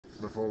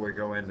before we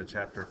go into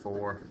chapter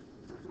 4.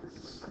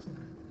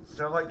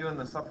 So I like doing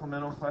the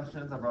supplemental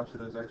questions. I brought you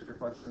those extra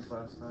questions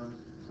last time.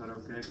 Is that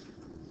okay?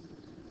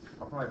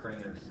 I'll probably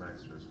bring in some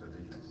extras for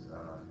these.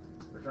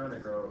 We're trying to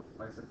grow,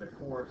 like I said, the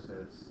course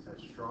has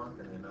shrunk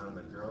in the amount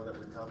of material that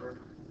we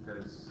cover,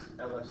 because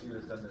LSU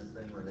has done this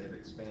thing where they've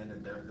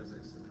expanded their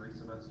physics to 3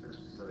 semesters,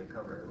 so they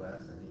cover it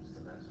less in each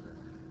semester.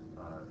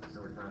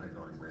 So we're trying to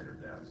go in greater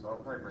depth. So I'll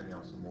probably bring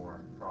out some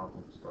more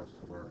problems for us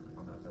to work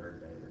on the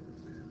third day that we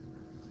do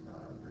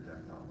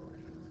projectile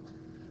motion.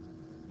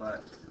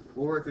 But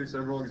we'll work through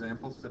several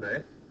examples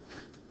today.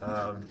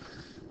 And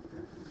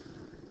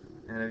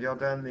have y'all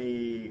done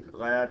the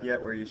lab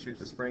yet where you shoot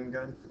the spring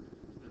gun?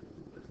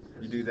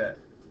 You do that.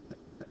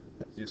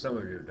 Some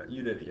of you have done.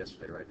 You did it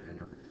yesterday, right,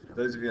 Daniel?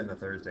 Those of you in the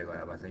Thursday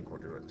lab, I think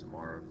we'll do it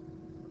tomorrow.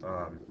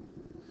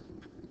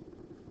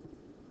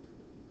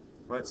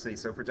 Let's see,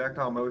 so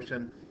projectile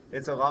motion,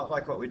 it's a lot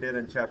like what we did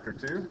in chapter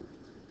 2,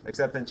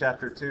 except in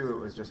chapter 2 it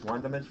was just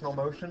one-dimensional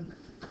motion,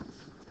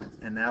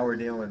 and now we're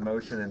dealing with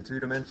motion in 2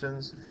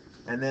 dimensions,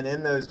 and then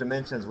in those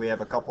dimensions we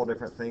have a couple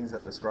different things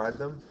that describe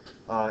them.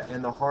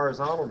 In the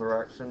horizontal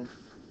direction,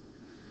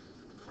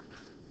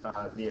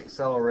 the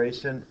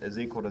acceleration is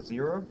equal to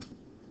 0,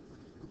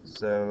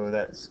 so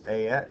that's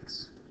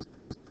AX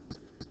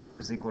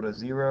is equal to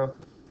 0,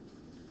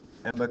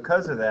 and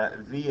because of that,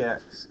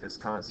 VX is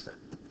constant.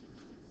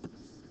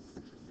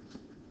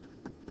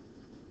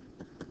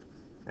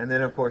 And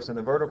then, of course, in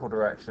the vertical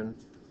direction,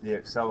 the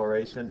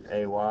acceleration,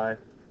 AY,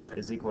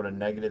 is equal to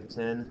negative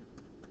 10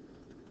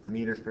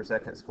 meters per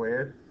second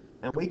squared.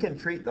 And we can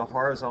treat the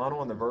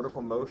horizontal and the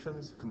vertical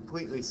motions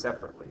completely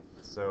separately.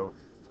 So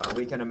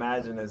we can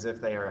imagine as if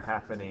they are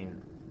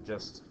happening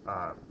just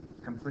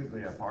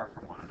completely apart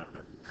from one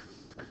another.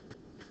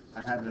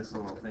 I have this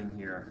little thing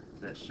here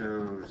that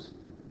shows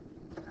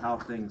how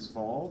things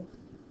fall.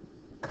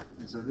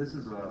 And so this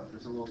is a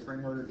little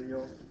spring-loaded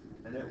deal.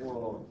 And it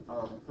will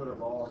put a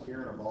ball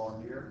here and a ball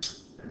here,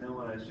 and then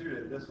when I shoot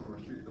it, this one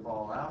will shoot the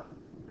ball out,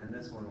 and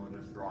this one will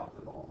just drop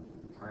the ball,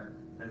 right?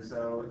 And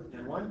so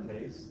in one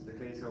case, the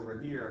case over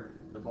here,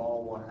 the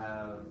ball will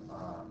have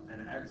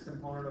an x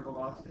component of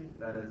velocity,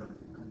 that is a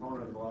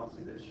component of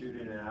velocity that's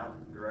shooting it out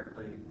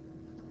directly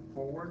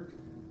forward,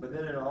 but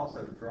then it'll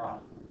also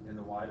drop in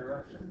the y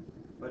direction.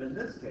 But in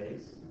this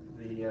case,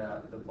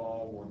 the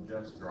ball will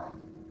just drop,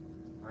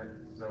 right?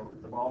 So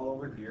the ball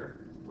over here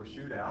will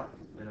shoot out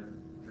in a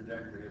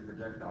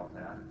projectile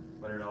path,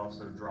 but it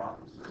also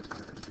drops, so it's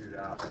going to shoot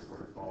out and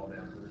sort of fall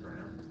down to the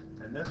ground.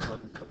 And this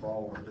one, the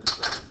ball will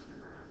just drop.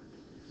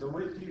 So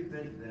which do you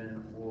think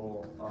then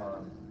will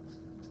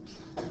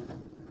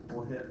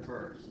hit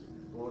first?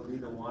 Will it be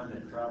the one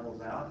that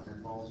travels out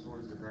and falls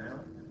towards the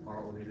ground,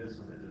 or will it be this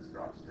one that just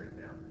drops straight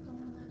down?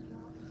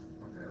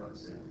 Okay,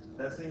 let's see.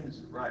 That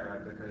seems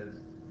right,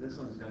 because this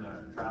one's going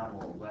to travel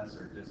a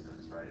lesser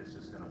distance, right? It's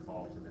just going to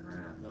fall to the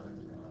ground.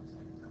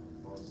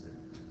 Well, let's see.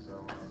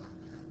 So,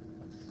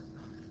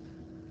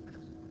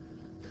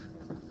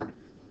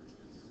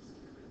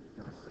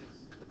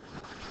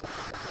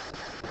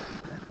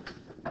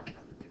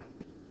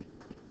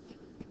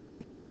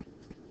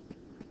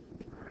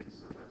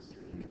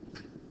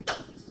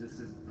 this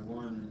is the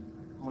one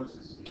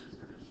closest to you is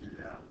going to shoot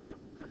out,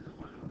 and the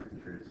one over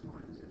here is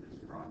going to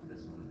just drop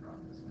this one and drop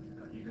this one.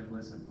 You can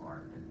listen for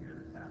it and hear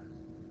the tap.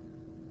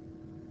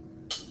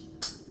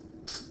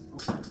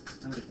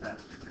 How many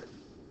taps?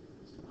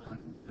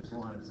 Just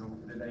one. So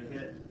did they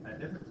hit at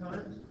different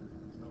times?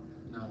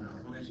 No.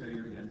 Let me show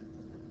you again.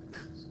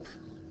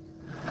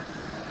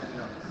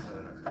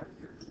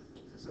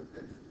 It's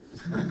okay.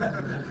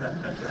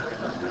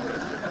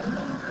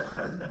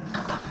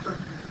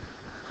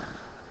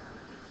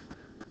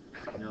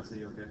 Can y'all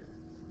see okay?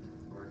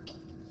 Or,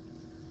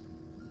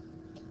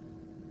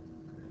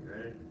 you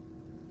ready?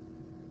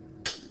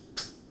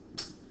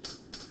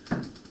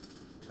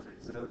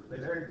 So they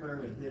very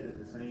clearly hit at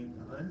the same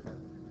time.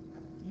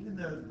 Even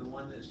though the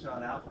one that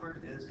shot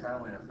outward is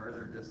traveling a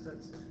further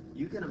distance,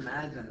 you can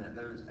imagine that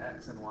those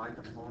x and y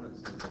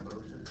components of the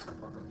motion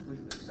are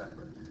completely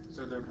separate.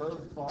 So they're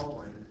both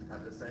falling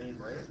at the same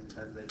rate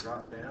as they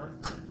drop down.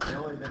 The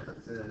only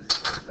difference is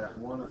that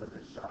one of them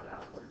is shot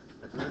outward.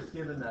 So it's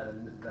given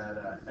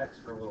that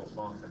extra little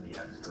bump in the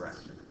x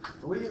direction.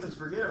 But we can just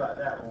forget about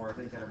that when we're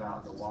thinking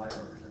about the y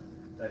motion.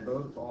 They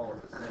both fall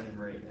at the same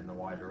rate in the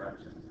y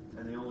direction.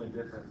 And the only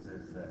difference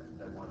is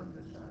that one of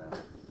them is shot out.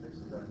 This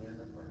is our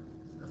hand up there.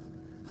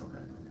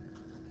 Okay.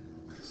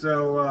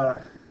 So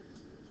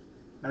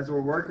as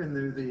we're working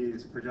through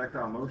these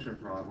projectile motion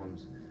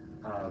problems,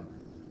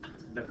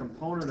 the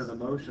component of the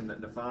motion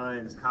that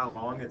defines how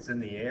long it's in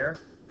the air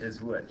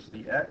is which?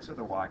 The x or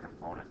the y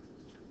component?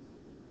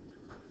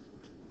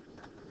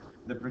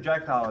 The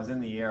projectile is in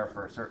the air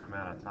for a certain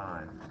amount of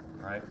time,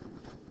 right?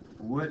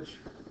 Which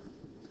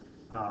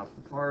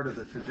part of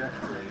the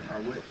trajectory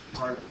or which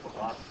part of the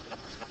velocity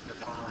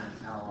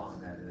defines how long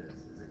that is?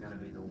 Is it going to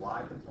be the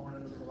y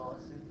component of the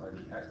velocity or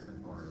the x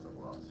component of the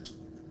velocity?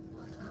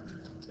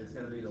 It's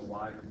going to be the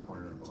y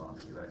component of the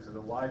velocity, right? So the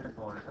y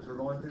component, as we're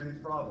going through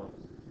these problems,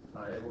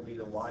 it will be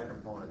the y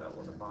component that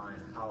will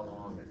define how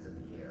long it's in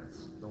the air.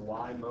 The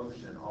y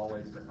motion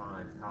always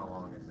defines how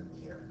long it's in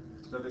the air.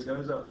 So if it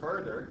goes up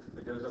further, if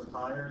it goes up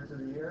higher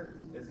into the air,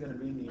 it's going to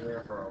be in the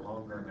air for a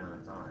longer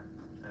amount of time.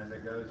 And if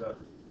it goes up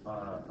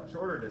a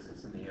shorter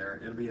distance in the air,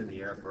 it'll be in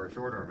the air for a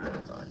shorter amount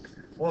of time.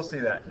 We'll see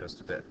that in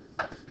just a bit.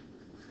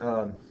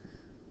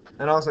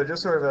 And also,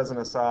 just sort of as an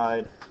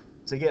aside,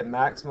 to get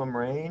maximum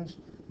range,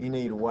 you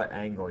need what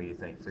angle you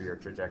think for your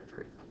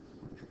trajectory.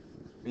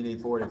 You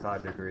need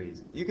 45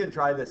 degrees. You can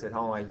try this at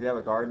home. Like if you have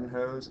a garden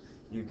hose,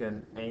 you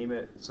can aim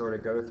it, sort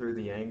of go through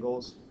the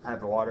angles, have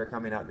the water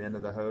coming out the end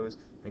of the hose,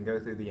 and go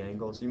through the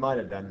angles. You might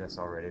have done this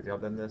already. Have y'all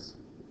done this?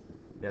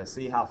 Yeah,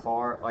 see how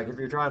far, like if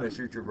you're trying to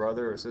shoot your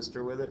brother or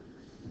sister with it,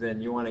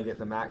 then you want to get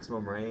the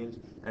maximum range.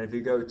 And if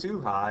you go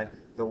too high,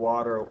 the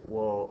water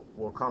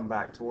will come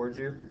back towards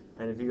you.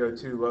 And if you go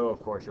too low, of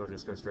course, you'll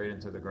just go straight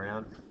into the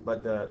ground.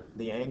 But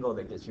the angle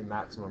that gets you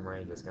maximum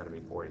range is going to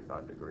be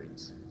 45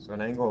 degrees. So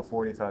an angle of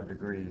 45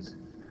 degrees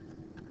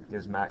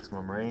gives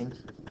maximum range.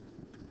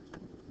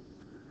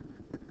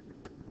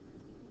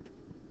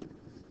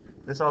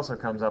 This also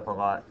comes up a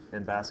lot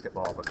in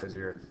basketball because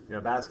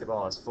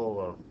basketball is full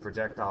of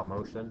projectile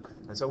motion.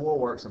 And so we'll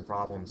work some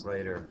problems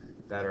later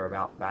that are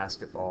about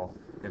basketball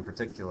in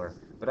particular.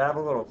 But I have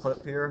a little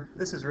clip here.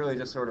 This is really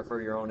just sort of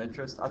for your own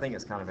interest. I think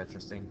it's kind of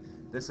interesting.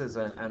 This is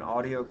an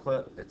audio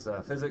clip. It's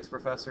a physics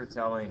professor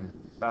telling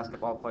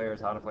basketball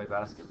players how to play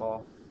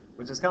basketball,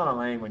 which is kind of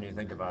lame when you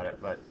think about it,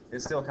 but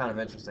it's still kind of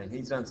interesting.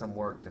 He's done some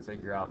work to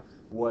figure out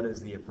what is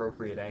the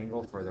appropriate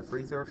angle for the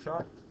free throw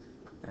shot.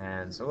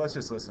 And so let's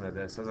just listen to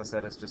this. As I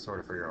said, it's just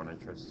sort of for your own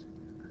interest.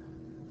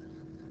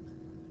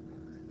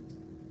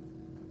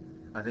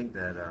 I think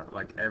that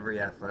like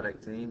every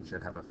athletic team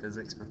should have a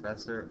physics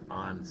professor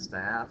on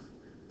staff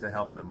to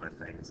help them with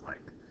things like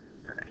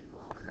your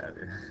angle, what have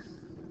you.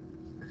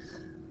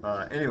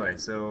 Anyway,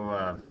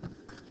 so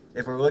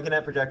if we're looking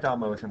at projectile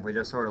motion, we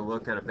just sort of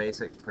look at a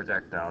basic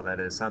projectile. That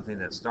is something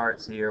that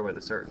starts here with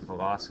a certain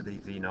velocity,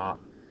 v0,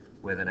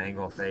 with an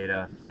angle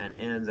theta, and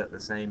ends at the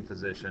same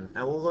position.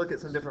 And we'll look at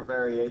some different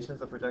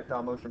variations of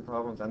projectile motion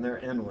problems, and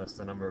they're endless,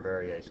 the number of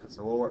variations.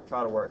 So we'll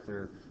try to work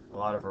through a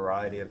lot of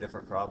variety of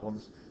different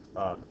problems.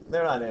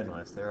 They're not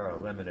endless, there are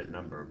a limited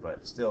number,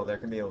 but still there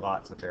can be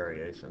lots of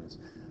variations.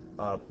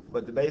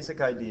 But the basic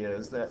idea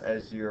is that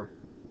as you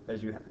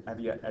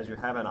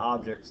have an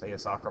object, say a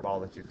soccer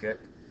ball that you kick,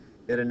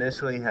 it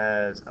initially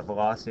has a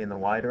velocity in the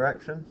y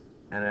direction,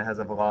 and it has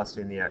a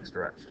velocity in the x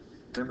direction.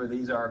 Remember,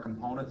 these are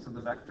components of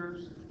the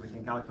vectors. We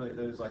can calculate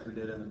those like we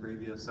did in the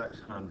previous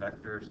section on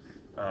vectors.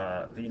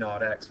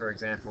 V0x, for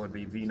example, would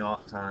be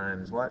V0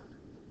 times what?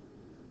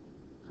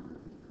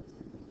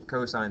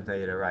 Cosine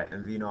theta, right,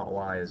 and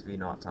V0y is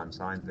V0 times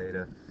sine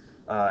theta.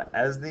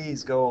 As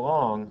these go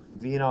along,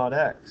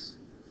 V0x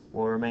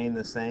will remain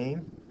the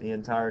same the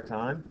entire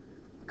time,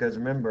 because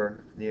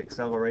remember, the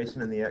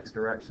acceleration in the x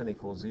direction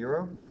equals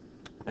 0,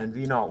 and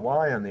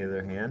V0y, on the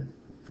other hand,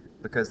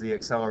 because the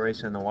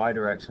acceleration in the y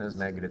direction is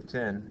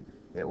 -10,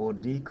 it will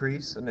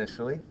decrease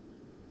initially.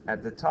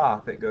 At the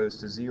top, it goes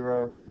to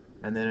 0,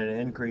 and then it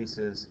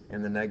increases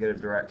in the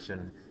negative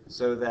direction,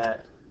 so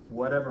that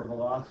whatever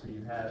velocity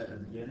you had at the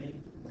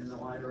beginning in the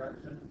y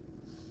direction,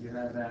 you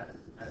have that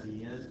at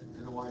the end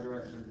in the y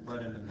direction,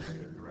 but in the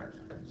negative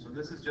direction. So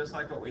this is just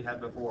like what we had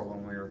before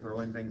when we were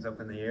throwing things up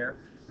in the air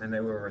and they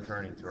were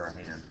returning to our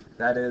hand.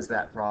 That is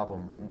that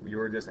problem. You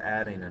were just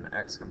adding an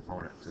x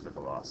component to the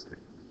velocity.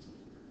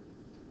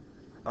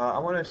 I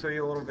want to show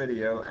you a little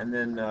video, and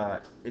then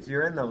if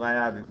you're in the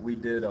lab, we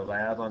did a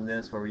lab on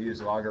this where we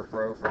used Logger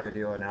Pro for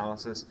video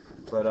analysis,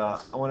 but I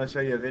want to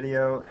show you a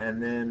video,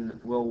 and then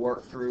we'll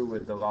work through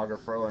with the Logger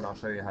Pro, and I'll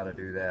show you how to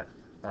do that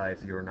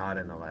if you're not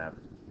in the lab.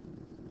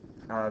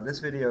 This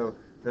video,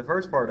 the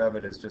first part of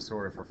it is just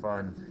sort of for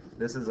fun.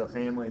 This is a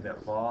family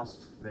that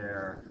lost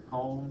their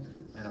home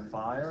in a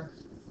fire,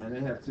 and they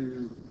have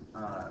two,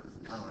 I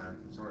don't know,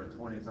 sort of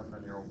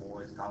 20-something-year-old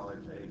boys,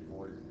 college-age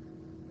boys,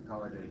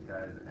 college-age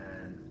guys,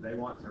 and they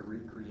want to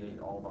recreate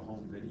all the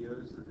home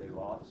videos that they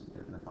lost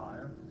in the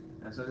fire.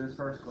 And so this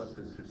first clip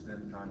is just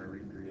them trying to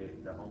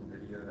recreate the home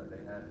video that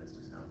they had. It's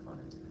just kind of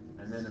funny.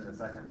 And then in the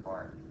second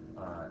part,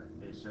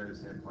 it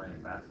shows him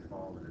playing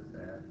basketball with his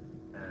dad.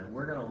 And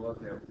we're going to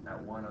look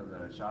at one of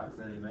the shots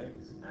that he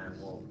makes, and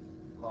we'll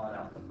plot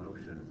out the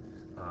motion,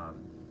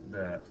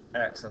 the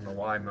x and the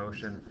y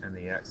motion, and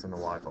the x and the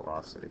y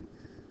velocity.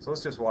 So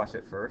let's just watch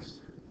it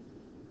first.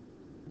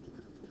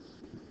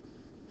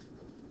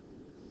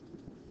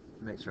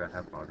 Make sure I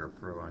have Logger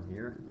Pro on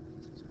here.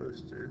 I'm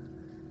supposed to.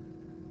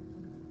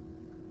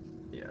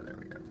 Yeah, there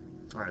we go.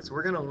 All right, so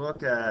we're going to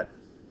look at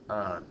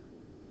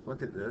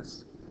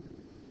this.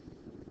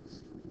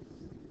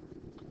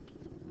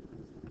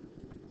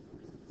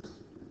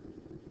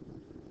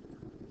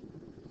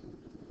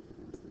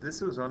 this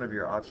was one of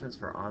your options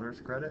for honors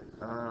credit.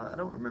 I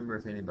don't remember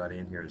if anybody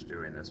in here is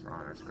doing this for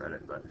honors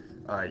credit, but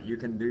you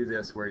can do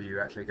this where you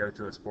actually go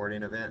to a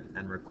sporting event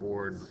and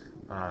record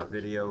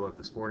video of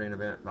the sporting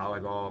event,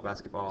 volleyball,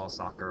 basketball,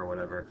 soccer, or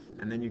whatever,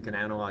 and then you can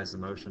analyze the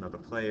motion of the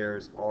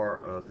players or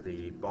of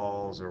the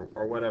balls or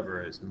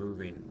whatever is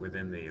moving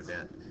within the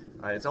event.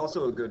 It's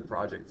also a good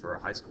project for a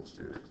high school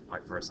student,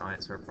 like for a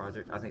science fair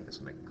project. I think this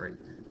would make a great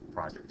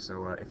project.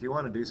 So if you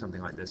want to do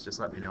something like this, just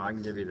let me know. I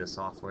can give you the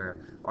software,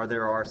 or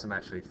there are some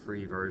actually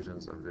free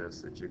versions of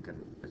this that you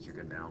can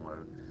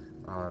download.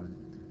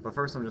 But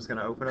first, I'm just going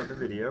to open up the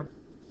video,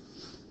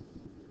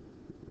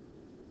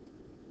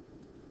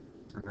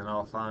 and then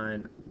I'll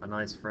find a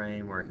nice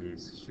frame where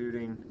he's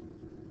shooting.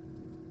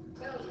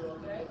 Tells you,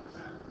 okay?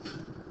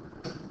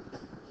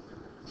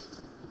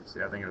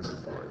 See, I think it was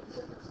before.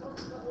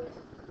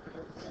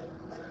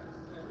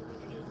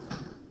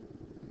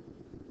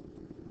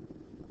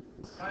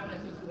 Time I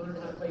think you learned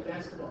how to play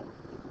basketball.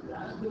 You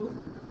got a hoop,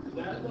 you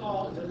got a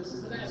ball, so this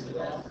is the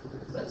basketball.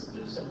 Let's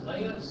do some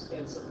layups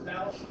and some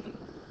foul shooting.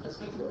 Let's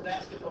make you a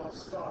basketball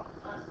star.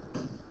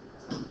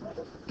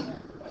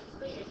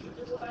 If you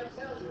do what I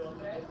tell you,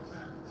 okay?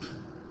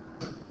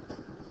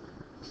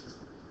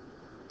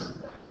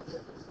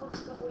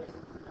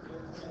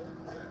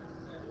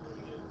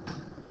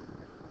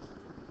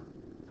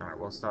 All right,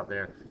 we'll stop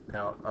there.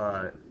 Now,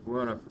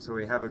 so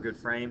we have a good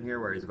frame here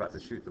where he's about to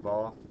shoot the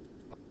ball.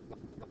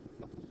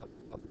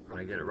 I'm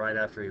going to get it right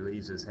after he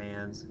leaves his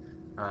hands.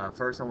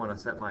 First, I want to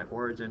set my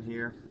origin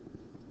here.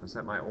 I'll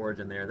set my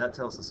origin there. That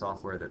tells the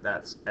software that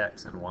that's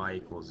x and y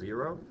equals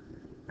 0.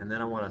 And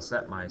then I want to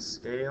set my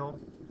scale.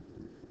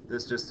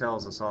 This just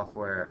tells the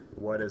software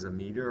what is a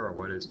meter or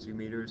what is 2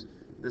 meters.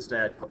 This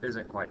dad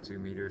isn't quite 2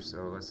 meters,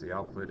 so let's see,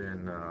 I'll put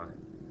in,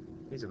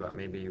 he's about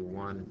maybe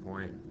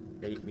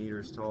 1.8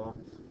 meters tall,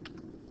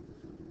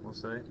 we'll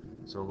say,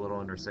 so a little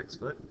under 6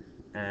 foot.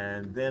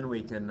 And then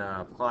we can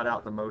plot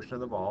out the motion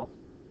of the ball.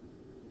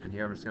 And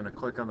here I'm just going to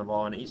click on the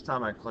ball, and each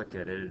time I click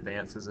it, it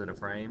advances it a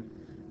frame.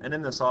 And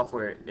in the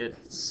software, it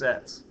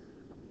sets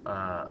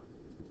a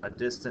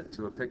distance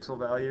to a pixel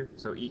value,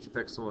 so each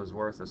pixel is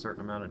worth a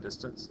certain amount of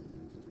distance.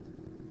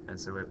 And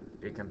so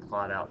it can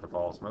plot out the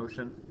ball's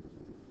motion.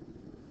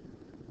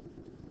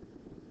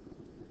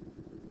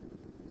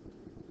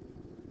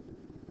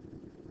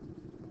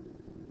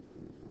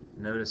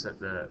 Notice that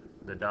the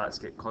dots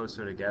get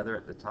closer together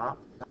at the top.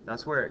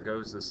 That's where it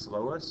goes the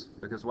slowest,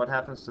 because what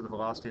happens to the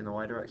velocity in the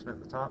y direction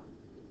at the top?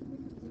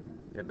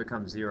 It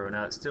becomes 0.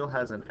 Now it still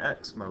has an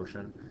x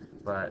motion,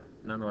 but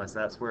nonetheless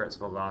that's where its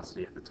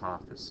velocity at the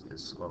top is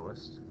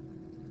slowest.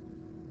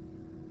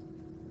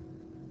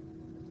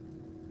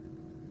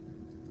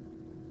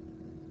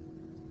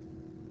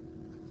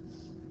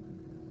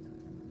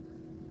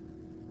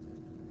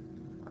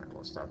 Alright,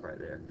 we'll stop right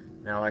there.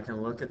 Now I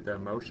can look at the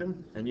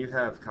motion, and you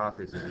have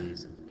copies of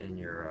these in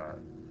your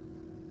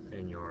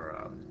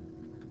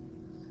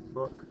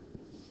book.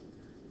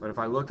 But if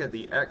I look at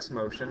the x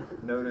motion,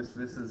 notice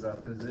this is a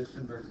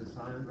position versus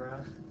time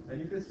graph, and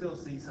you can still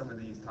see some of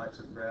these types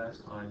of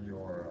graphs on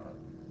your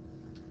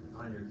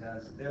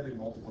test. There'll be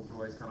multiple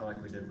choice, kind of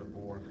like we did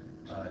before.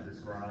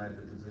 Describe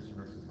the position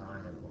versus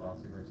time or the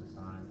velocity versus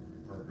time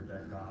for a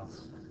projectile.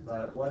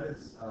 But what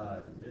is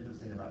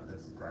interesting about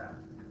this graph?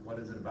 What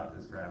is it about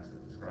this graph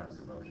that describes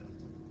the motion?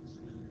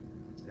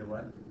 It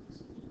what?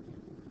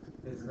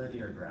 It's a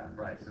linear graph,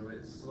 right? So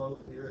its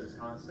slope here is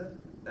constant.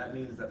 That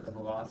means that the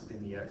velocity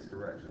in the x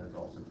direction is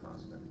also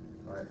constant.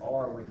 Right?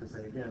 Or we could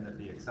say again that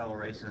the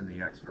acceleration in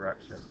the x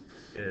direction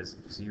is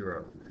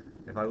 0.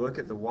 If I look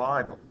at the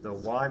y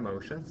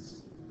motion,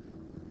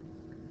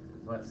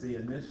 let's see,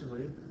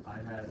 initially I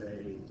had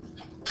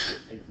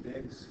a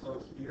big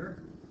slope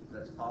here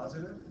that's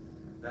positive.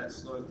 That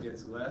slope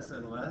gets less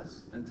and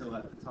less until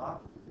at the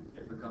top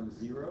it becomes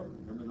 0.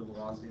 Remember, the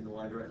velocity in the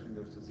y direction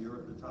goes to 0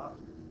 at the top,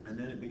 and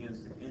then it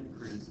begins to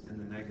increase in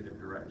the negative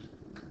direction.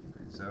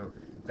 So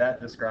that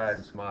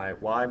describes my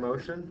y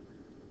motion,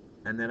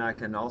 and then I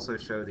can also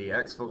show the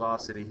x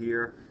velocity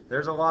here.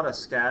 There's a lot of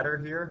scatter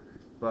here,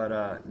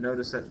 but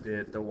notice that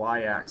the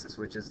y-axis,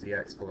 which is the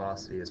x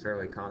velocity, is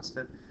fairly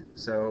constant.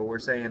 So we're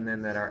saying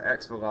then that our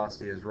x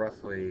velocity is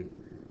roughly,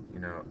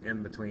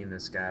 in between the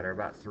scatter,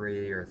 about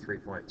 3 or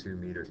 3.2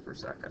 meters per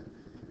second.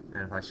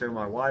 And if I show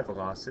my y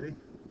velocity,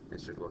 it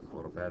should look a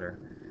little better.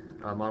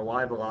 My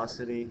y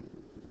velocity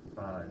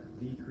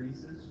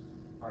decreases,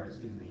 or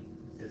excuse me,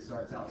 it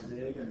starts out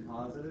big and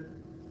positive,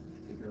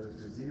 it goes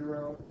to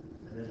 0,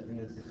 and then it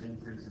begins to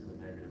increase in the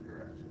negative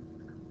direction.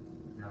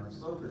 Now the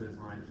slope of this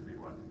line should be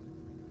what?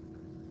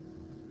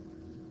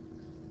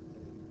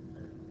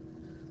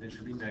 It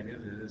should be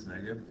negative. It is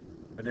negative,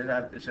 but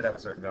it should have a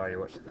certain value.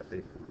 What should that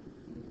be?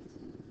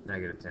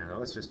 Negative 10. Well,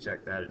 let's just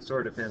check that. It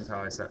sort of depends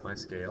how I set my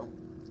scale.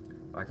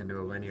 I can do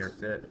a linear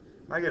fit.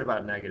 I get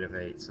about negative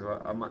 8, so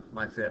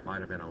my fit might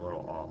have been a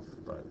little off,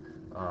 but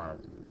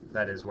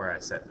that is where I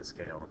set the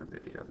scale in the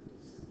video.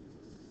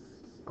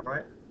 All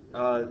right.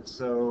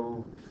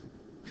 So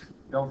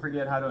Don't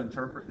forget how to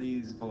interpret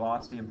these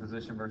velocity and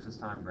position versus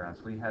time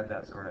graphs. We had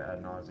that sort of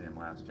ad nauseum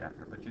last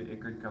chapter, but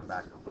it could come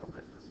back a little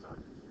bit this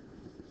time.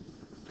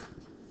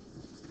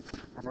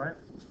 All right,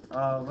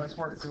 let's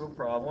work through a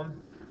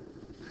problem.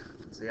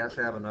 See, I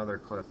actually have another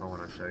clip I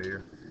want to show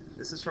you.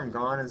 This is from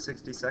Gone in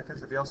 60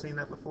 Seconds. Have y'all seen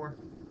that before?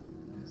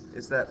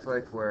 It's that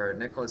flick where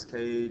Nicolas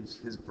Cage,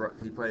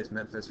 he plays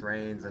Memphis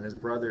Reigns, and his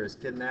brother is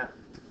kidnapped.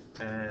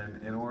 And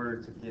in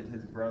order to get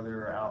his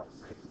brother out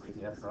safely,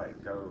 he has to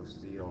like go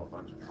steal a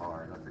bunch of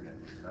cars. I forget,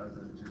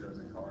 2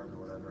 dozen cars or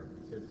whatever.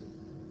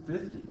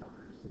 50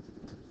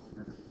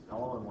 cars.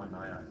 All in one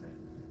night, I think.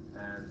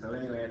 And so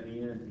anyway, at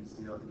the end,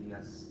 he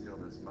has to steal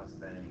this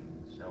Mustang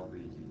Shelby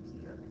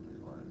GT, I think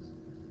it was.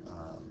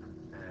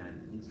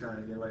 And he's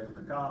trying to get away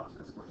from the cops.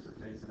 Of course, they're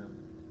chasing him.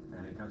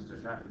 And he comes to a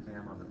traffic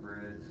jam on the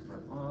bridge.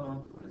 But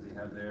what does he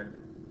have there?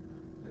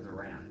 There's a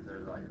ramp.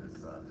 There's like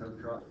this tow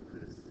truck.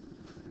 This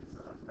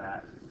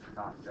fat,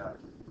 cocked up,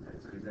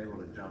 and so he's able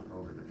to jump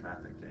over the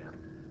traffic jam.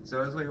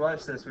 So as we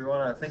watch this, we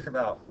want to think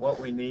about what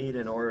we need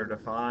in order to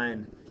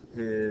find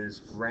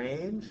his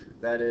range,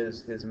 that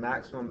is his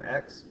maximum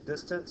X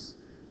distance,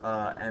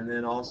 and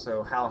then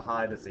also how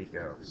high does he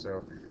go.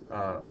 So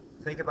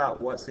think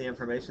about what's the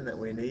information that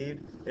we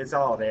need. It's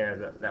all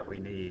there that we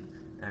need,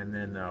 and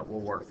then we'll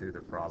work through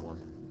the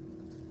problem.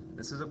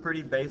 This is a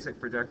pretty basic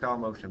projectile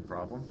motion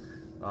problem.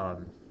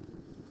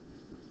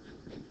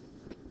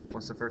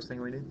 What's the first thing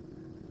we need?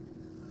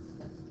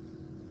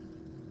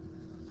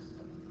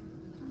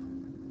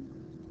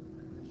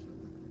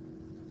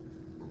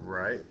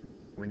 Right.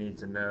 We need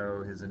to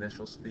know his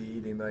initial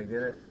speed. Anybody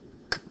get it?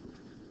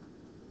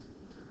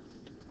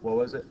 What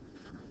was it?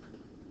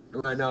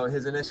 I know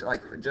his initial,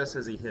 like just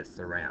as he hits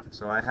the ramp.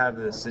 So I have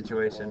this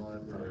situation.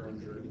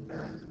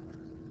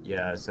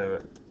 Yeah.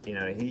 So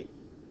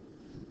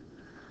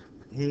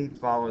he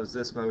follows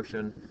this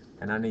motion,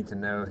 and I need to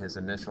know his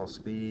initial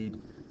speed.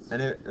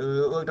 And it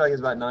looked like it was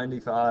about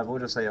 95. We'll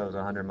just say it was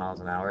 100 miles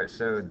an hour. It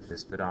showed the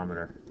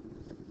speedometer.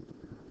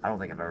 I don't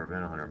think I've ever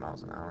been 100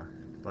 miles an hour.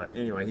 But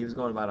anyway, he was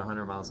going about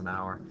 100 miles an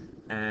hour.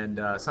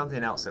 And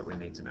something else that we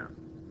need to know.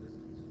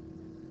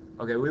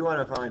 Okay, we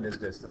want to find his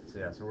distance.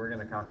 Yeah, so we're going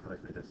to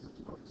calculate the distance.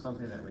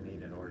 Something that we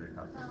need in order to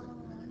calculate.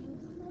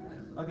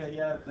 Okay,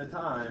 yeah, the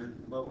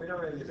time, but we don't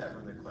really get that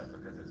from the clip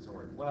because it's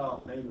sorted.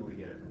 Well, maybe we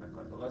get it from the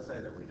clip, but let's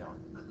say that we don't.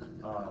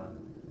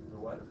 The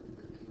what?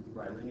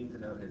 Right, we need to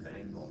know his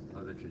angle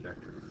of the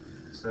trajectory.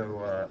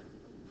 So,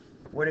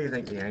 what do you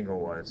think the angle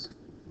was?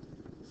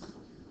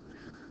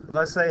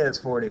 Let's say it's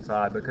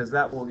 45 because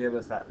that will give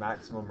us that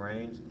maximum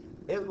range.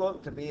 It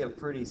looked to be a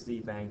pretty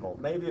steep angle.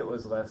 Maybe it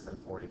was less than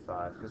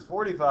 45 because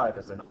 45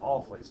 is an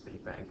awfully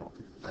steep angle.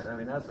 I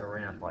mean, that's a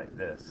ramp like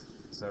this.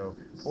 So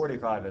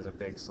 45 is a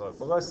big slope.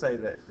 But let's say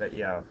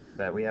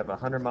that we have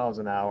 100 miles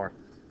an hour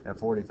at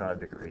 45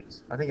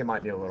 degrees. I think it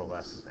might be a little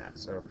less than that.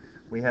 So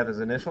we have his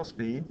initial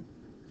speed.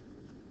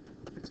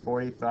 It's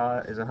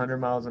 45 is 100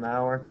 miles an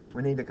hour.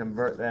 We need to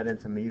convert that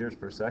into meters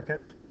per second.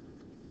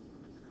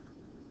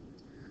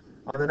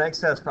 On the next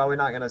test, probably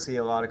not going to see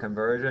a lot of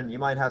conversion. You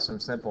might have some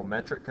simple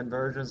metric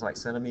conversions like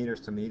centimeters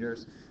to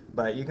meters,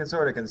 but you can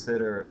sort of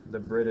consider the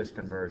British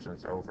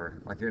conversions over.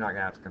 Like you're not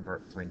going to have to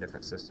convert between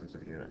different systems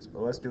of units.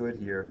 But let's do it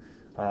here.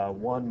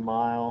 1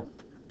 mile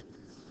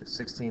is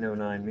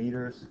 1609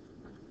 meters,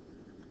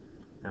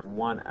 and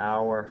 1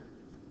 hour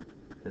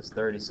is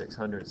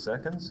 3600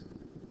 seconds.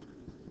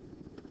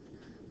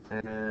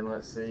 And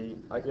let's see,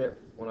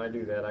 when I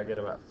do that, I get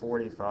about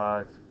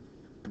 45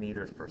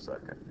 meters per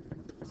second.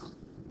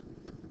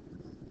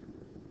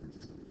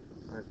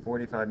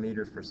 45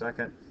 meters per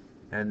second,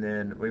 and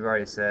then we've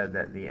already said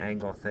that the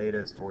angle theta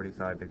is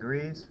 45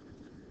 degrees.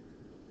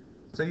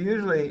 So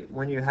usually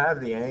when you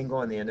have the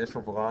angle and the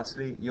initial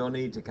velocity, you'll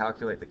need to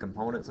calculate the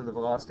components of the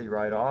velocity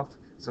right off.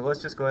 So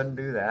let's just go ahead and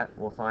do that.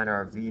 We'll find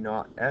our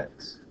v0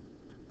 x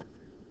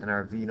and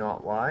our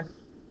v0 y.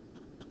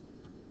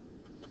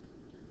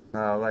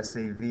 Let's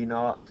see,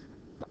 v0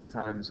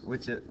 times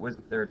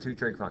there are two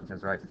trig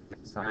functions, right?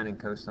 Sine and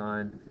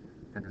cosine,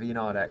 and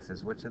v0 x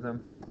is which of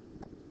them?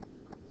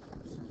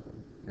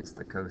 It's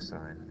the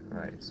cosine,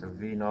 right? So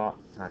v0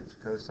 times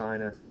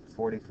cosine of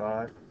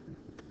 45.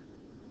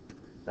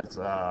 That's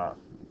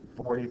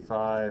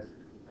 45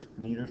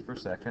 meters per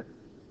second.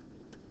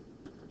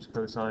 It's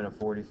cosine of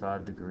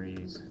 45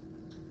 degrees.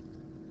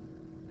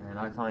 And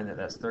I find that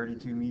that's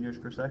 32 meters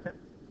per second.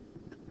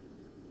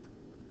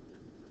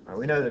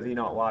 We know that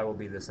v0 y will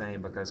be the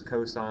same because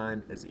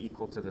cosine is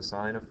equal to the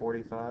sine of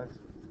 45.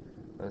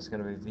 So it's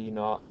going to be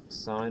v0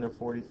 sine of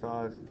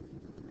 45,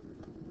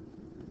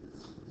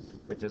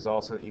 which is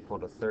also equal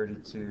to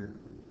 32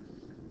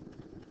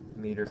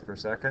 meters per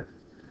second.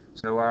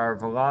 So our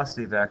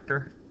velocity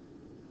vector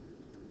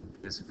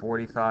is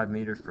 45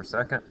 meters per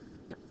second,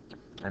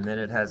 and then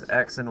it has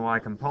x and y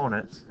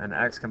components, an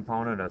x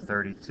component of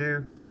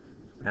 32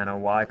 and a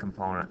y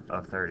component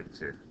of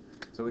 32.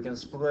 So we can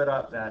split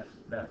up that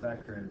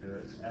vector into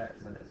its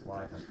x and its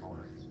y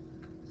components.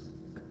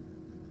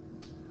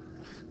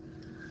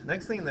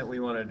 Next thing that we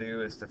want to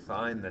do is to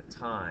find the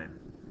time.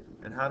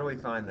 And how do we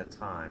find the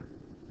time?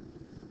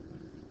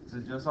 So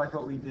just like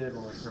what we did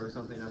when we throw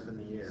something up in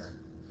the air,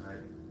 right?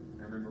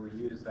 Remember we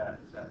used that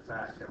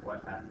fact that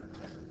what happens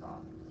at the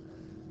top.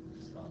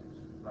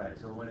 Right,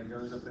 so when it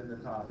goes up in the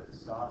top, it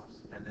stops,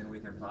 and then we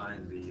can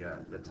find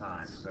the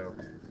time. So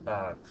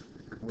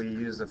we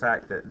use the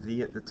fact that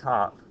v at the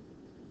top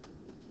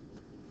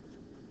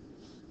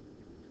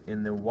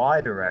in the y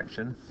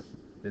direction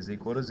is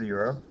equal to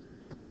 0.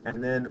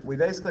 And then we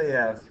basically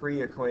have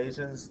three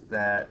equations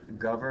that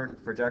govern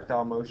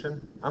projectile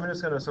motion. I'm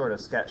just going to sort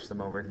of sketch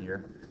them over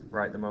here,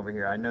 write them over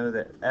here. I know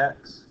that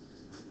x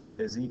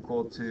is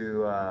equal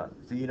to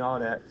v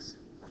naught x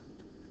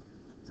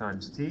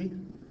times t.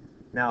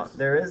 Now,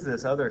 there is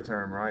this other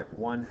term, right?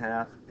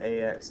 1/2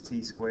 ax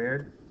t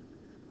squared.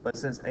 But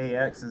since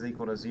ax is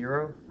equal to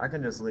 0, I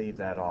can just leave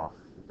that off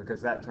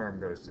because that term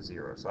goes to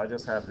 0. So I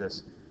just have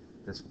this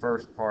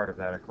first part of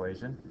that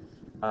equation.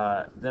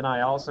 Then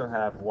I also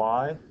have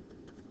y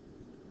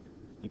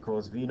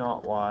equals v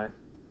naught y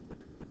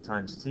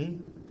times t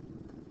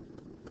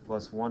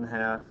plus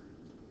 1/2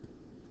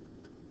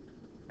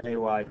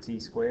 ay t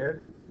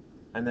squared.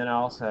 And then I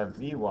also have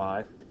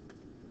vy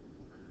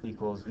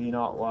equals v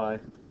naught y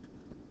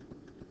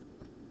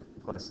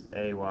plus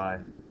ay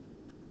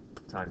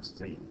times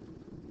t.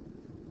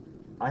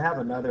 I have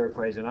another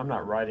equation. I'm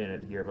not writing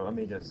it here, but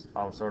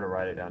I'll sort of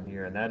write it down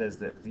here. And that is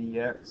that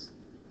vx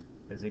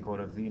is equal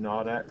to v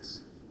naught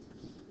x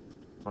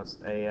plus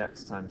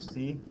ax times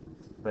t.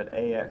 But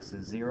ax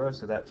is 0,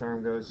 so that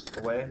term goes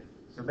away.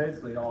 So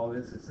basically all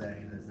this is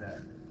saying is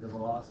that the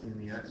velocity in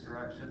the x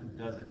direction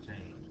doesn't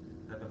change.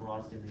 That the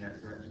velocity in the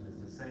x direction is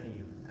the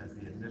same as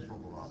the initial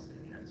velocity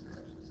in the x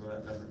direction. So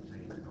that doesn't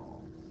change at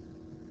all.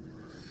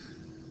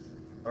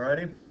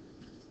 Alrighty?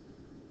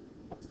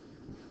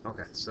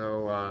 Okay,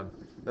 so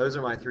those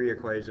are my three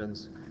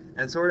equations.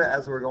 And sort of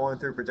as we're going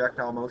through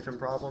projectile motion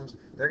problems,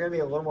 they're going to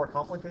be a little more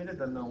complicated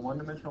than the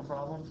one-dimensional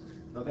problems.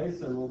 But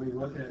basically, we'll be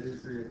looking at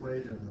these three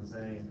equations and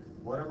saying,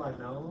 what are my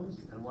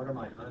knowns and what are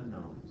my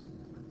unknowns,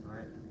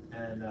 right?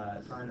 And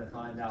trying to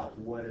find out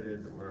what it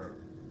is that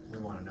we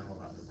want to know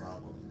about the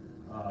problem.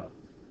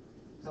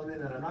 Something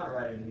that I'm not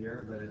writing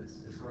here, but it's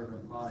sort of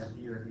implied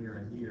here, here,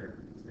 and here,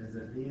 is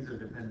that these are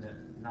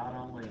dependent not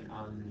only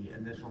on the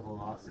initial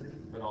velocity,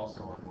 but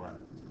also on what?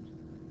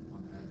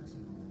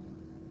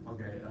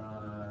 Okay,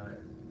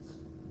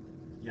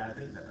 yeah, I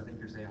think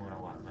you're saying what I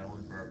want. I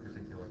want for a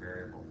particular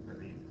variable. But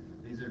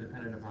these are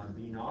dependent upon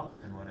v naught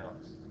and what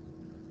else?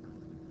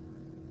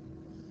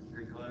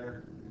 Pretty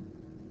clear?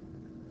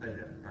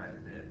 Theta, right,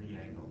 the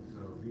angle.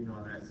 So v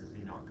naught x is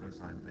v naught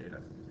cosine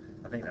theta.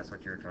 I think that's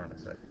what you were trying to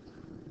say.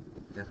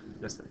 Yeah,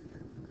 just that.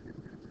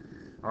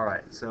 All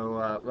right,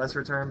 so let's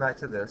return back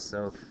to this.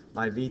 So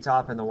my v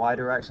top in the y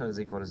direction is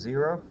equal to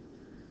 0.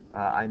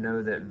 I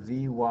know that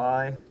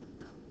vy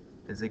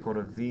is equal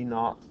to v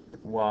naught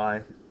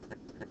y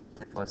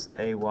plus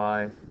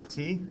ay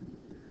t.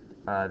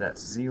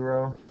 That's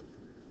 0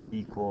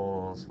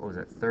 equals, what was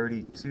it,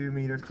 32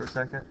 meters per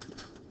second?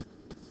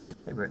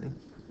 Hey, Brittany.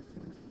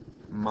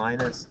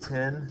 Minus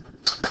 10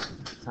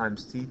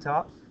 times t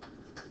top.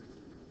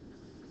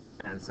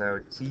 And so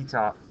t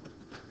top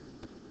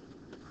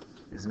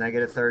is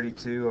negative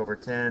 32 over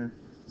 10,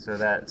 so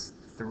that's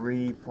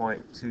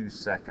 3.2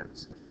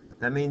 seconds.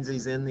 That means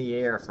he's in the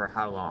air for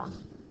how long?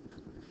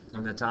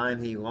 From the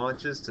time he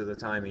launches to the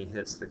time he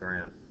hits the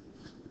ground.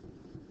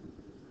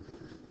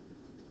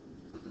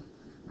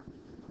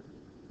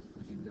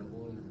 You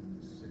double it in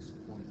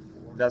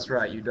 6.4. That's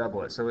right, you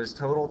double it. So his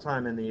total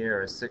time in the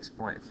air is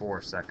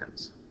 6.4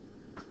 seconds.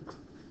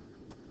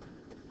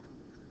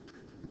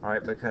 All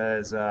right,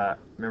 because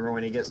remember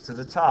when he gets to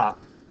the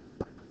top,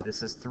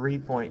 this is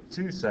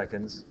 3.2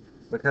 seconds.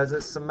 Because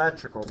it's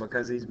symmetrical,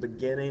 because he's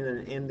beginning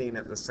and ending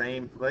at the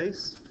same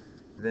place,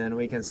 then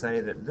we can say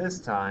that this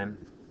time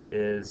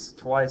is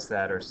twice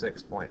that, or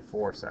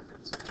 6.4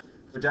 seconds.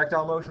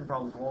 Projectile motion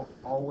problems won't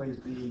always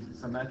be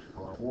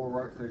symmetrical. We'll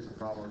work through some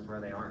problems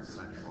where they aren't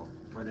symmetrical,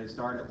 where they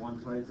start at one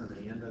place and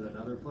they end at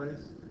another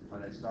place, or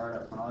they start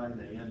up high and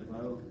they end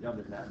low. You'll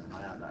do that in the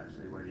lab,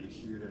 actually, where you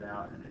shoot it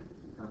out and it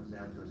comes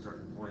down to a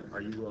certain point,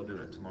 or you will do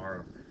it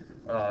tomorrow.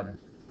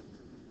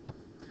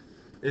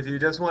 If you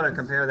just want to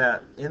compare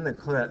that in the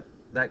clip,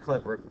 that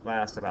clip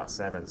lasts about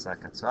 7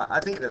 seconds. So I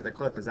think that the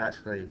clip is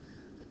actually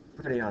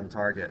pretty on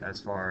target as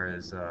far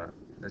as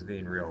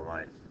being real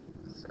life.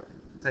 So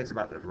it takes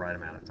about the right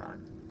amount of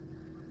time.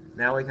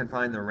 Now we can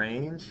find the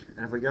range,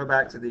 and if we go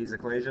back to these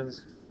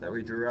equations that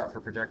we drew out for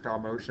projectile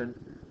motion,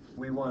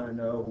 we want to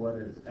know what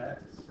is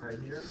x right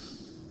here.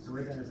 So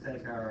we're going to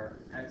take our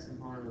x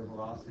component of the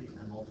velocity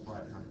and multiply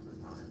it times the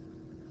time.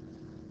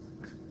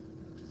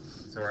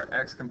 So our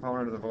x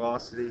component of the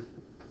velocity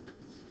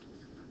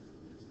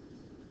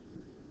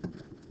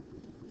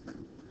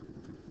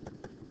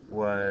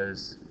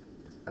was,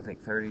 I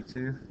think,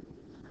 32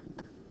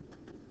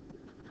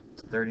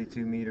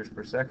 meters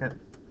per second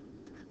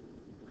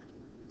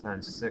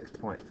times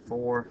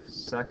 6.4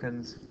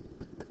 seconds,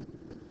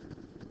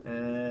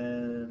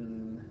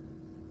 and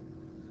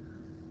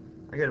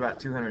I get about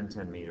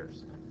 210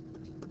 meters,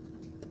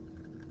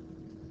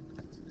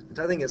 which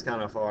I think is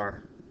kind of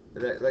far.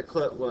 that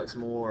clip looks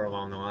more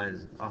along the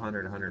lines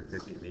 100,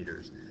 150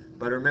 meters.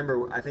 But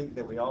remember, I think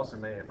that we also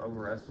may have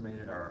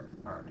overestimated our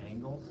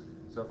angle.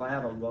 So if I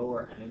have a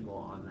lower angle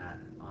on that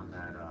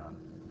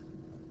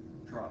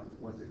truck,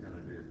 what's it going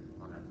to do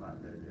on that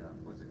flatbed? Yeah,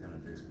 what's it going to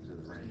do to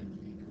the range?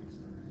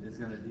 It's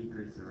going to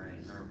decrease the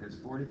range. Remember, because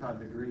 45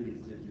 degrees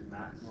gives you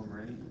maximum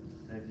range,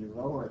 and if you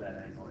lower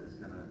that angle, it's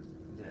going to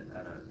hit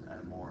at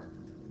a more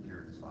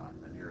nearer spot.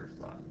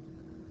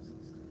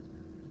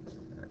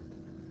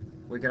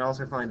 We can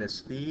also find the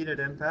speed at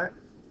impact.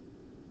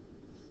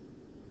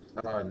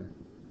 I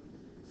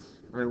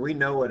mean, we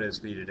know what his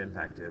speed at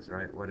impact is,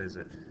 right? What is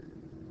it?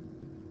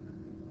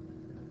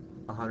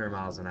 100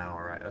 miles an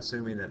hour, right?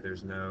 Assuming that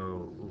there's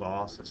no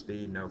loss of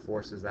speed, no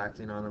forces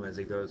acting on him as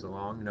he goes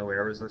along, no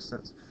air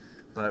resistance.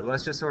 But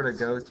let's just sort of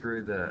go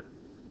through the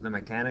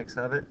mechanics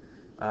of it.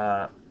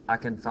 I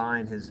can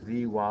find his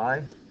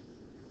Vy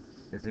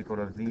is equal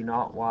to V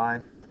naught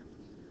Y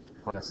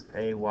plus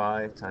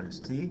AY times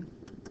T.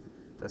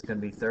 That's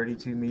going to be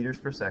 32 meters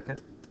per second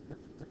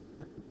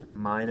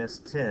minus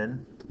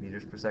 10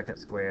 meters per second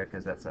squared,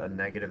 because that's a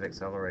negative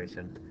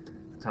acceleration,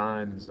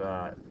 times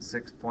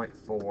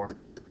 6.4.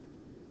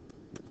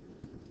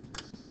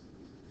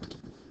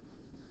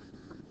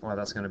 Well,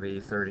 that's going to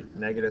be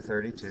negative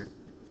 32.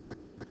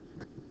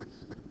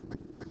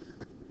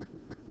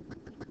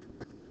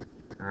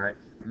 All right.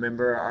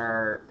 Remember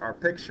our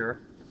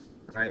picture,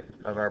 right,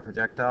 of our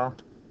projectile.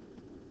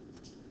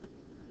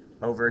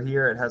 Over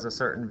here it has a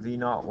certain V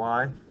naught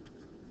Y.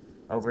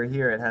 Over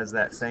here it has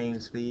that same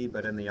speed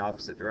but in the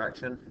opposite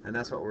direction, and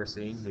that's what we're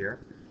seeing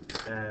here.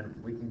 And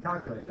we can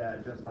calculate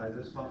that just by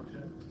this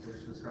function,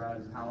 which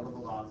describes how the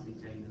velocity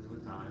changes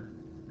with time.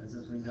 And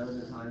since we know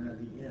the time at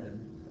the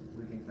end,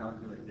 we can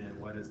calculate then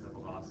what is the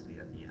velocity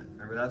at the end.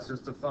 Remember, that's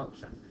just a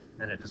function,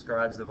 and it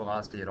describes the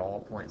velocity at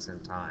all points in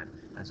time.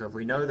 And so if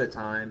we know the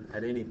time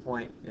at any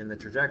point in the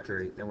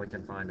trajectory, then we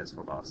can find its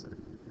velocity.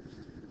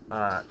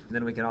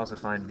 Then we can also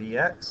find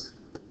Vx,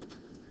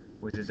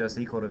 which is just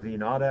equal to V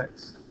naught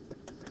x,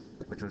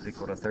 which was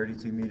equal to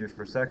 32 meters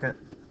per second.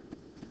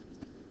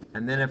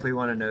 And then if we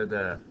want to know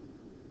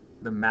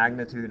the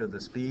magnitude of the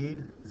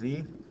speed,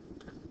 V,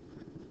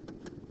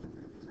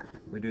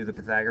 we do the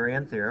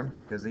Pythagorean theorem,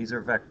 because these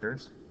are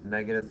vectors.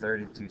 Negative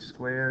 32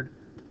 squared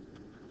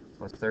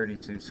plus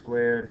 32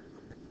 squared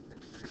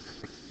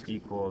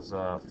equals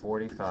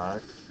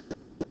 45.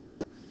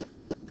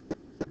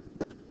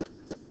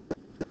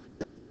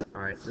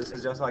 All right, this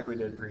is just like we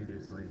did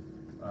previously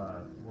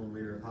when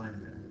we were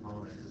finding the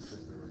component. It's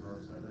just the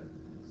reverse of it.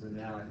 So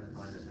now I can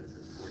find that this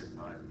is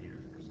 45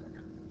 meters per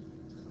second.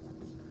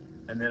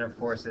 And then, of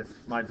course, if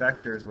my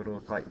vectors would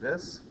look like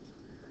this,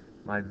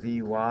 my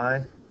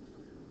Vy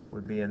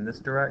would be in this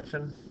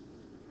direction,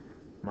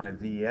 my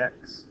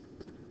Vx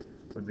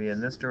would be in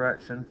this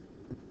direction,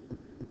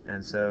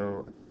 and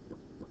so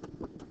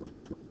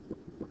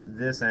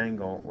this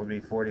angle would be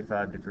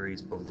 45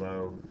 degrees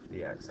below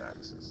the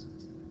x-axis.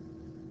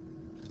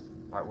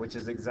 All right, which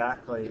is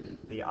exactly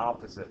the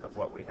opposite of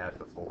what we had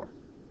before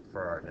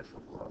for our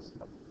initial velocity.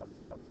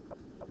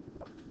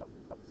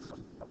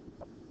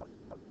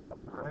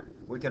 All right.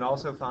 We can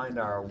also find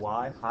our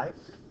y height,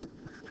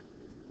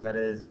 that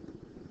is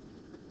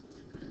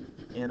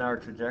in our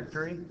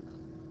trajectory.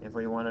 If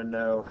we want to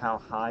know how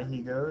high he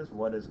goes,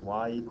 what is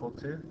y equal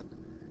to?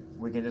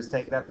 We can just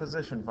take that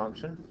position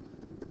function,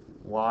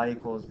 y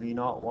equals v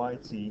naught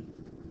yt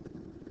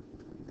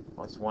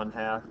plus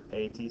 1/2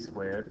 at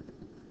squared.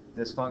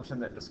 This function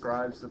that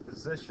describes the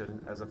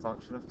position as a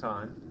function of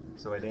time.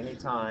 So at any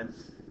time,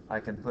 I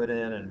can put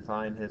in and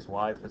find his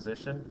y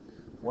position.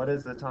 What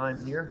is the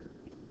time here?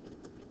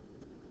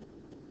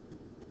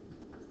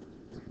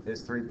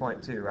 It's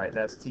 3.2, right?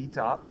 That's t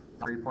top,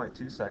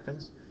 3.2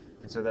 seconds.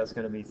 And so that's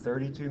going to be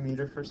 32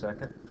 meters per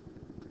second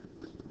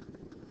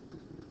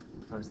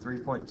times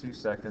 3.2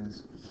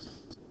 seconds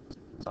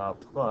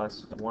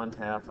plus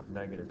 1/2 of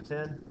negative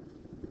 10.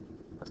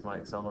 That's my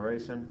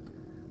acceleration.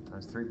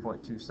 Times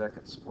 3.2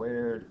 seconds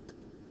squared.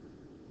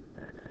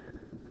 And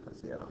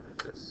let's see, I don't have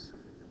this.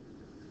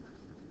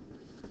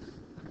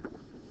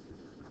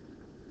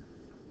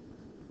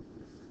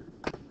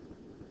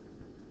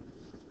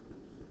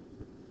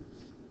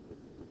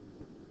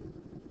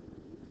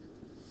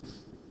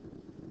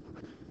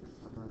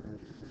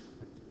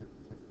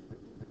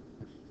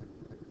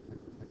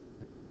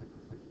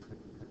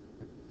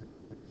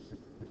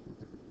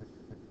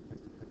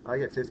 I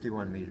get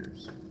 51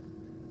 meters.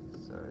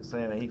 So it's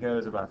saying that he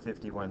goes about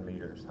 51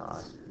 meters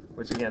high,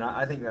 which again,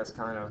 I think that's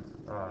kind of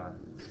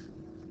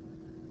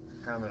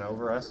an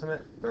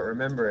overestimate. But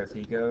remember, if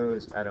he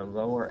goes at a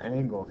lower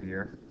angle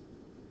here,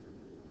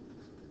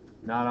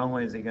 not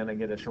only is he going to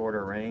get a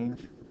shorter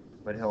range,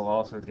 but he'll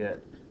also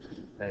get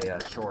a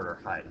shorter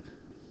height.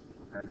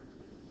 Okay.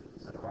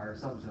 So our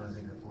assumption, I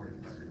think, of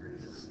 45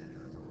 degrees is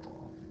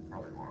overall,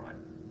 probably more like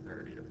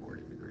 30 to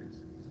 40 degrees.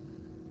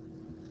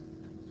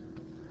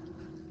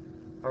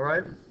 All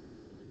right.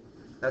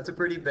 That's a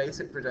pretty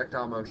basic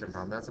projectile motion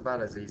problem. That's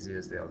about as easy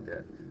as they'll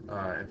get.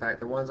 In fact,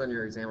 the ones on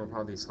your exam will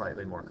probably be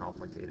slightly more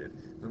complicated.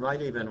 We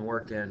might even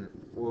work in,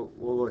 we'll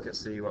look at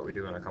see what we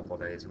do in a couple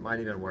of days. We might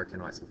even work in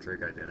like some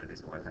trig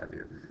identities and what have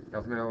you.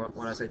 Y'all familiar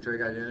when I say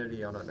trig identity,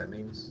 y'all know what that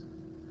means?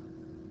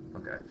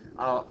 Okay,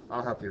 I'll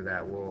help you with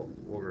that. We'll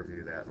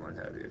review that and what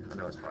have you. I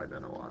know it's probably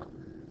been a while.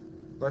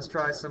 Let's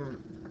try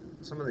some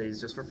of these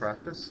just for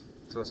practice.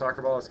 So a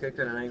soccer ball is kicked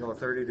at an angle of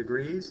 30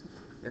 degrees.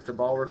 If the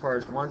ball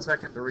requires 1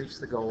 second to reach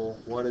the goal,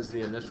 what is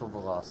the initial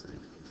velocity?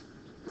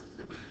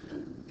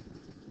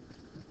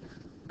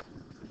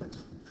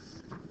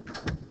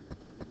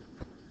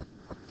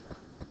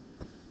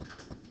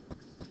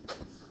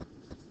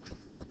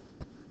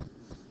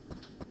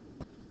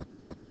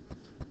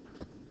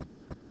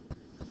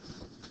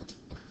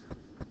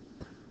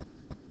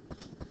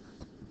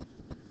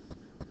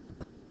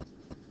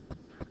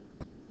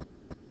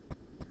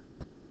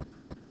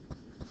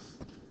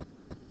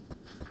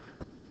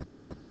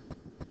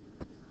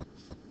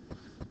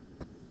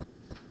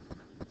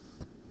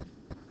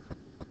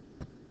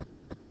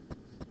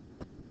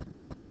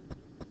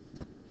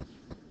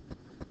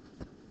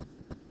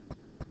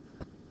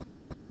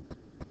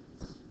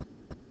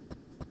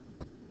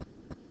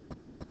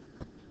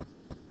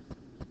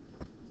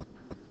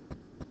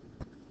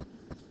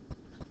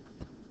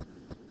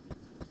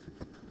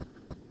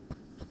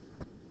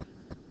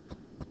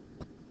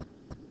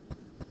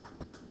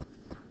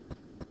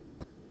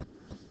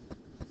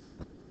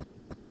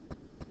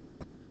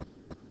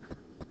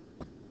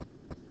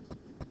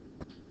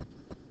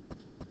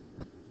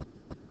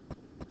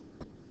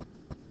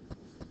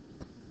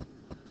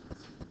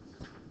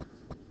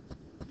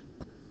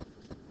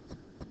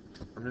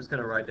 I'm just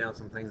going to write down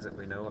some things that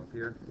we know up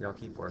here. Y'all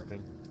keep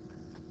working.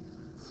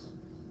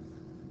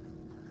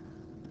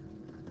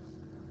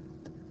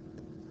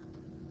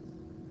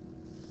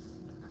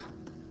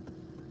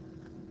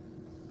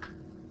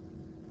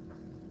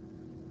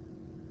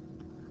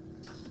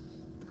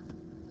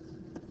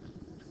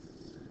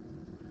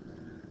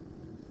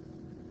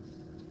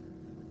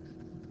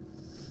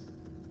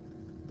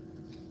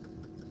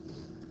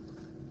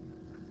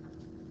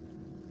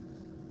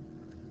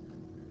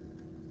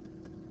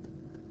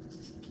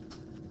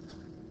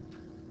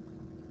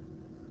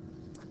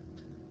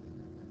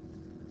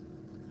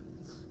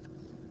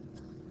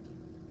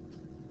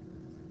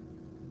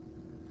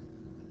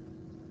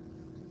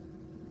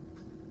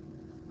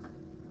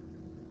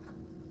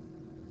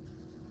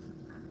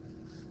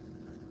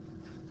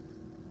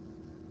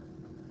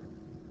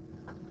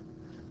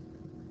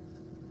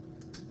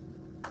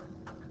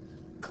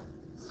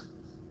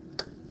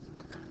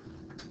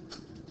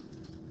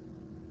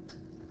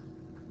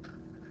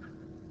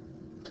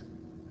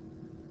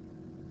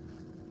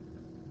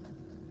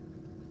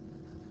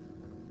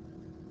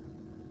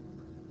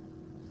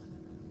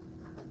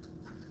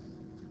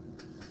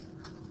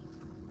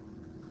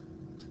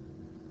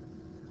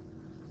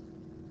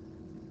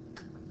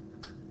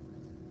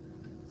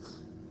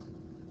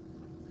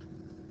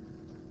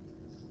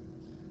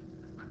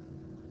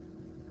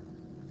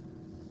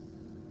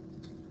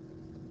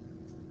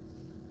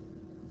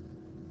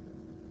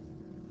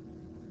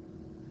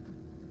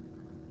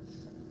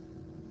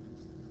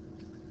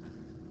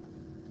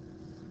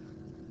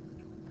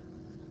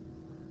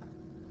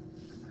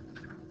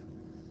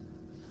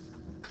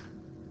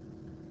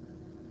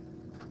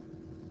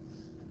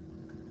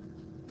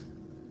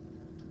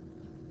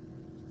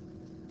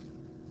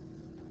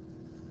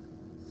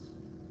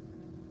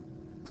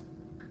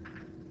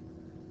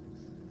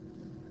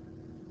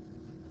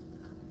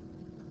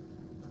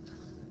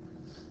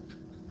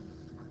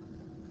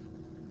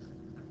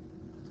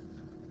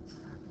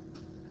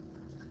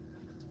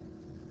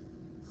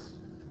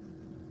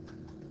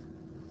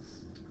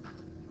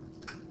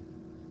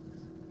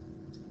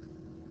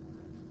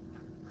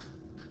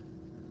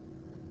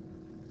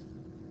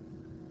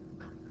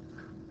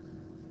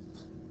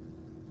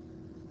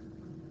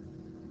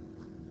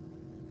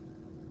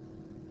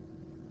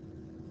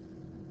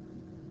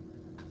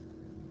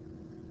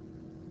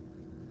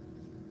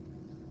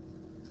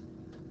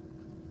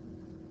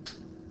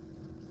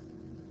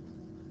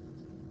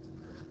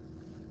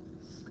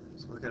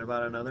 Look at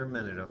about another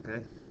minute,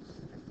 okay?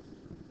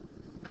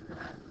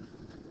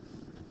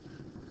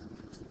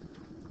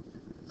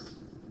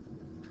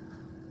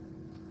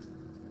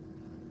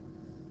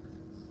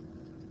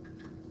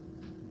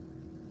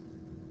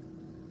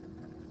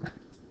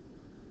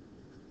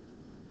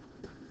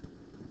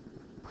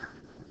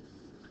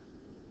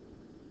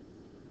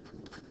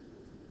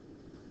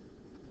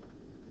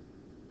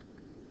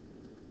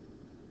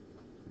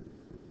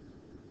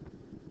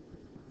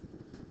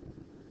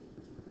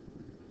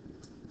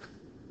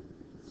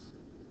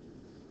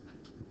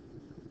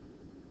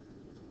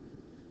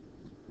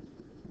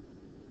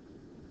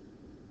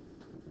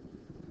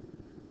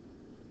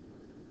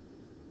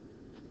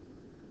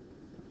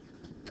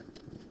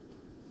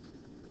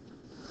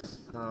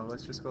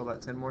 Let's just go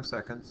about 10 more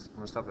seconds. I'm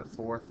going to stop at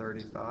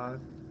 4:35.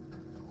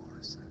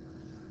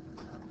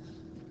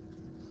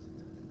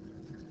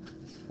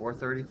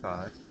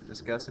 4:35.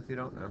 Just guess if you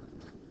don't know.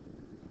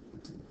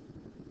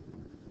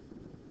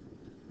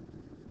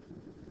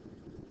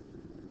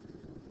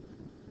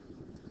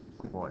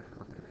 boy.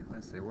 Okay,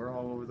 let's see. We're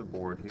all over the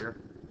board here.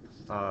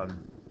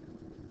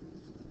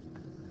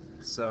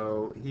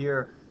 So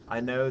here, I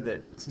know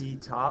that t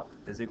top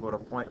is equal to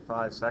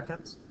 0.5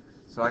 seconds.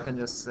 So I can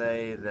just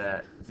say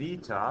that v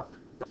top,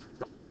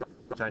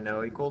 which I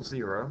know equals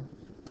 0,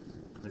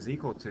 is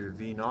equal to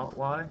v naught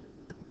y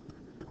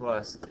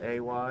plus ay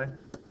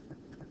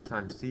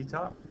times t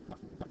top.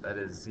 That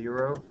is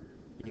 0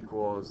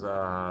 equals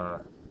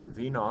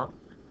v naught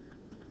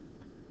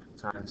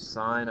times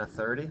sine of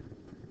 30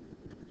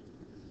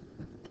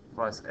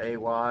 plus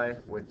ay,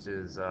 which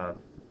is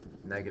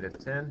negative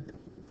 10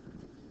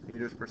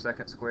 meters per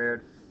second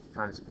squared,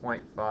 times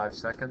 0.5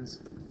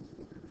 seconds.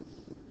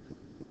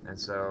 And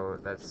so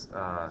that's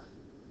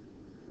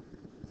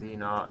v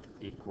naught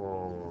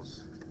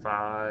equals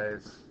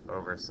 5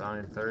 over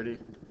sine 30,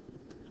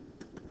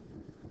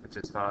 which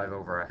is 5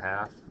 over a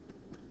half,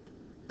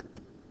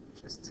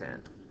 which is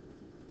 10.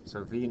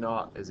 So v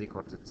naught is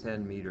equal to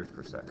 10 meters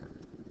per second.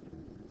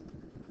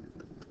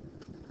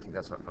 I think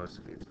that's what most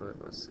of you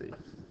put. Let's see.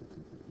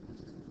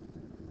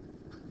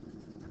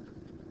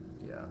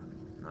 Yeah,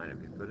 9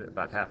 of you put it,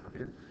 about half of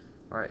you.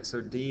 All right, so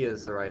D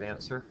is the right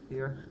answer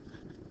here.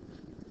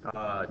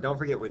 Don't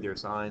forget with your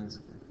sines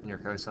and your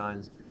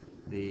cosines,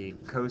 the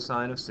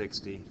cosine of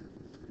 60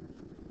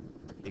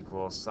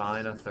 equals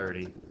sine of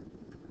 30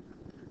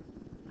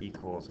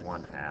 equals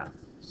 1/2.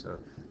 So,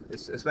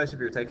 especially if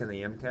you're taking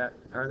the MCAT.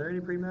 Are there any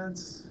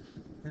pre-meds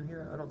in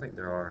here? I don't think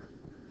there are.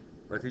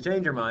 But if you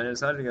change your mind and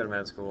decide to go to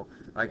med school,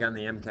 like on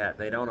the MCAT,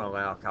 they don't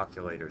allow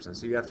calculators, and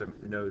so you have to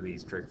know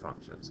these trig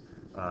functions.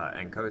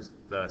 And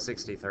the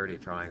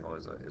 60-30 triangle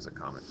is a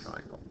common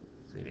triangle,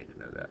 so you need to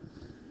know that.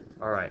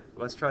 All right,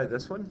 let's try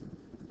this one.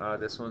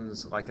 This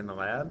one's like in the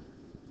lab.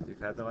 You've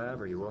had the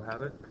lab, or you will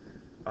have it.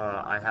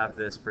 I have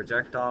this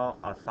projectile.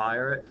 I'll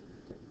fire it.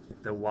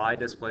 The y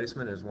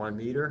displacement is 1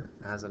 meter.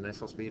 It has an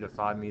initial speed of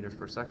 5 meters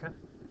per second.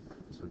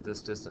 So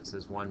this distance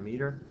is 1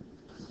 meter.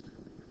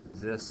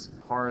 This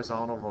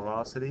horizontal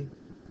velocity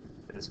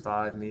is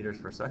 5 meters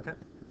per second.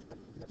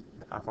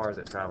 How far does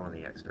it travel in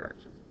the x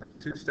direction?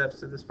 2 steps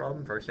to this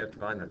problem. First, you have to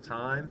find the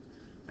time,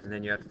 and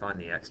then you have to find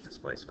the x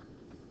displacement.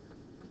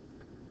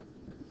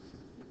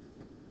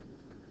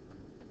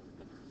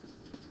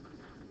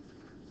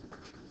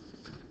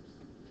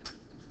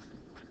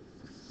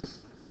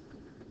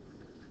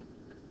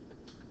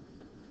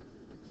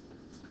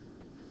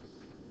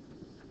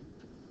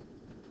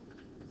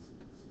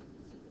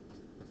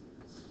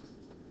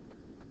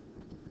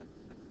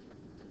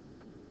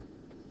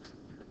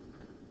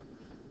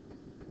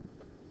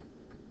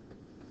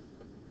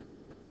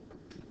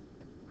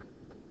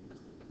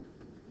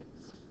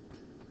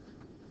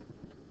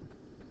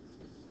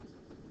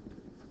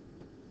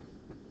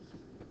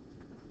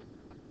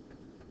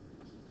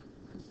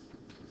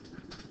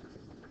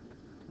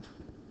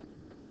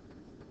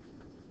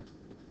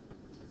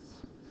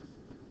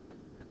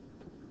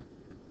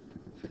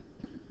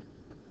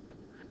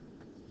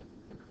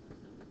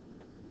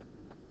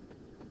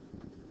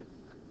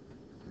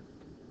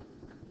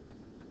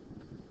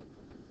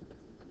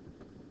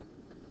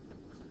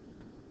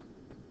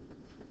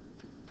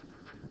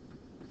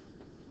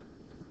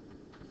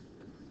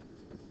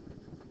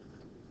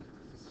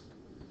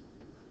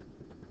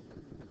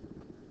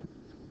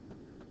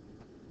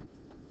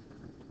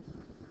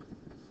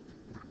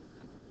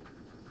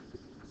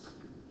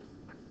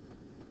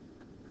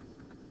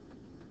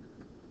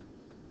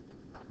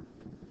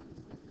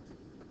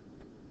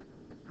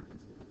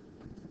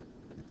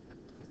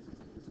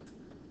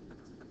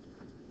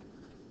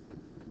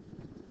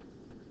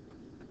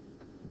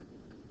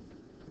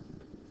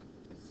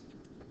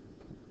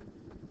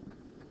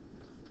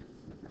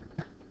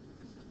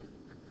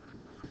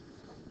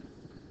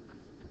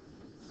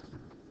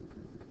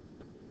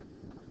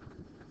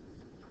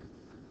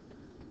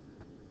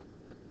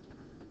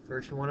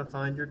 First, you want to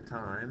find your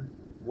time.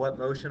 What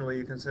motion will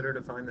you consider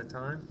to find the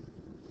time?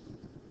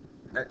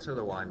 X or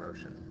the y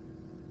motion?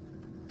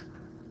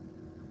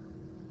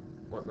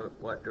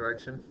 What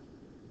direction?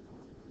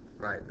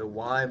 Right, the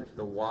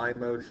y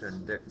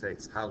motion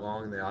dictates how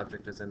long the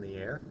object is in the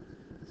air.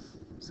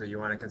 So you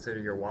want to consider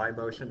your y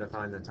motion to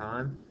find the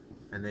time,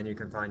 and then you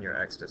can find your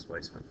x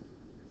displacement.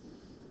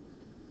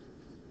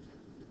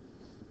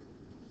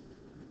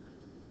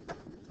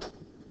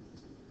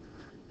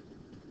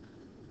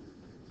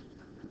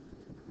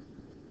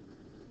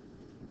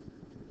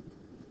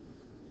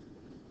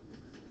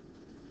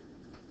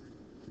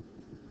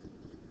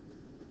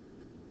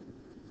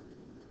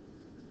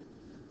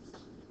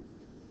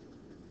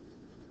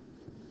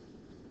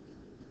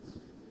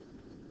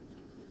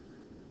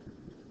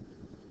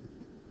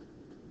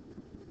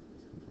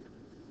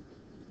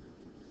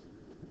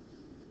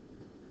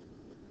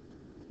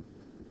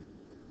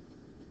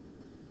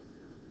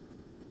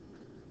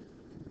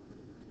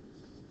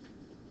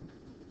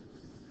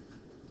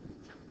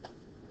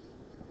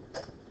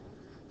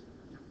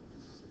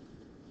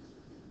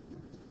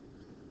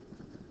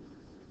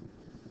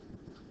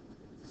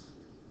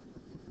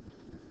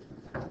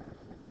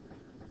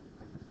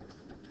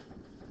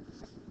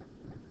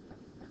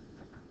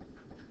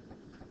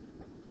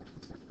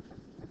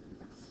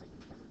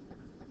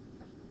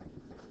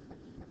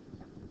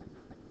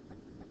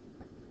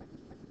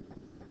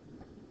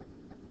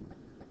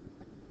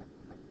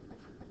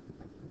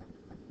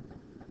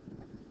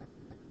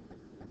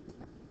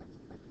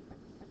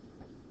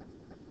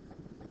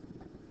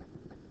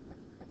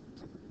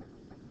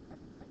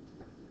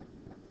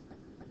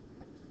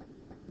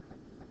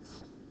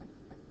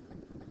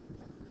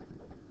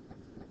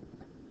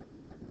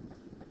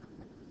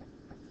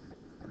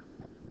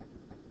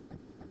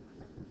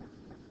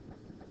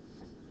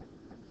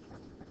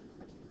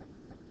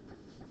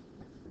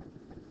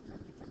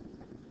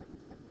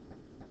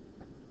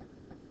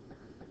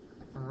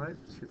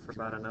 Alright, shoot for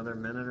about another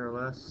minute or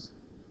less.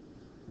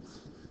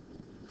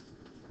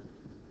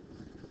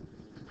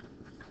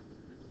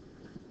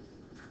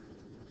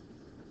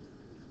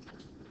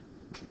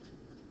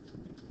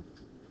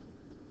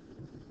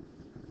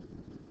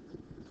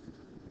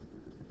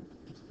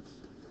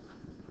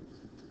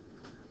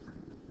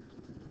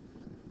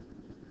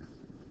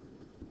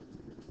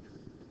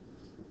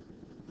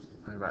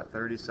 About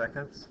 30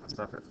 seconds. I'll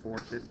stop at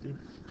 450.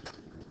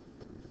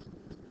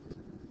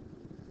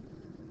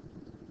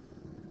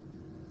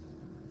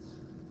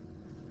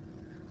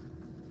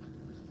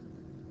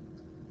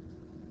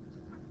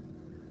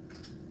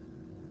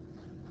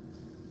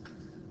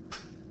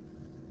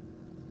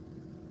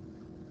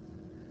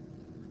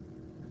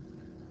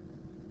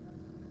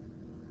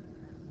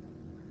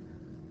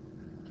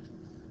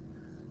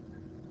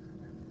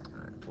 All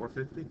right,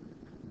 450.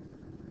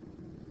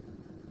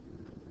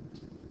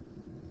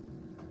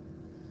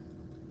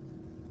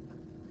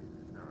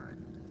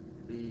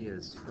 B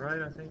is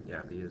right, I think.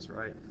 Yeah, B is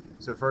right.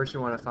 So first you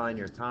want to find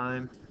your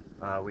time.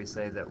 We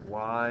say that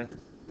y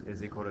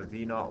is equal to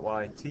v naught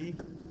yt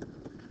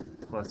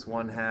plus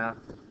 1/2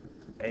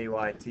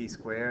 ayt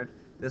squared.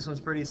 This one's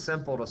pretty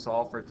simple to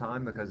solve for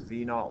time because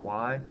v naught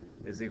y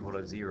is equal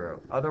to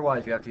 0.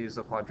 Otherwise, you have to use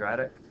the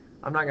quadratic.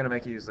 I'm not going to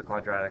make you use the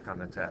quadratic on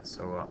the test,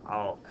 so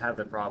I'll have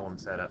the problem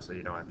set up so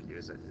you don't have to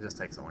use it. It just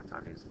takes a long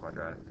time to use the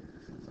quadratic.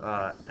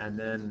 And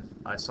then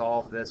I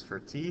solve this for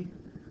t.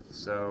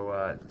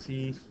 So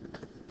t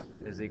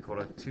is equal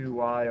to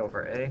 2y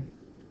over a.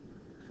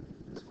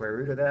 Square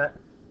root of that,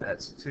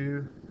 that's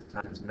 2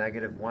 times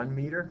 -1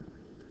 meter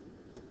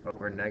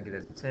over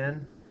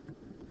 -10.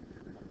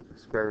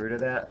 Square root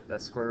of that,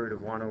 that's square root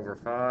of 1 over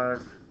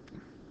 5,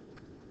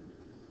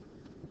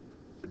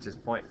 which is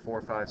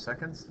 0.45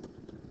 seconds.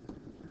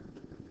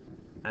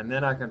 And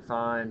then I can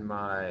find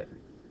my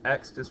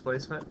x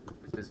displacement,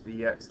 which is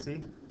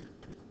vxt,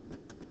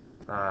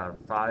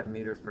 5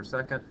 meters per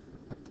second,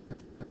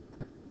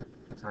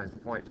 times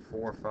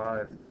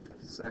 0.45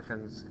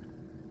 seconds,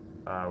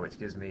 which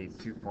gives me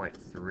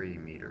 2.3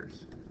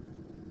 meters.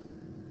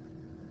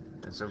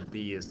 And so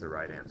B is the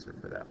right answer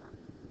for that one.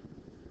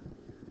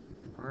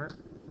 Alright,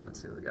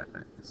 let's see what we got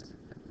next.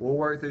 We'll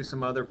work through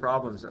some other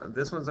problems.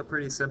 This one's a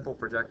pretty simple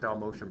projectile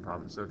motion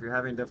problem, so if you're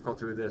having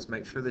difficulty with this,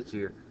 make sure that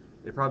it'd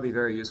probably be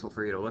very useful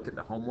for you to look at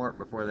the homework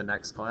before the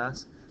next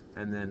class.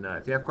 And then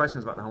if you have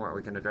questions about the homework,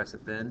 we can address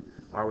it then,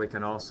 or we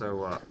can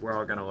also, we're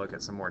all going to look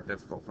at some more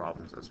difficult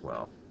problems as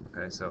well.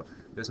 Okay, so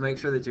just make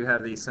sure that you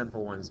have these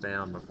simple ones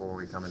down before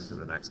we come into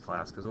the next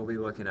class, because we'll be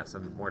looking at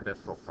some more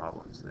difficult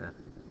problems then.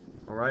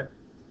 All right?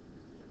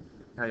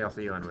 How y'all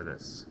feeling with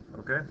this?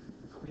 Okay?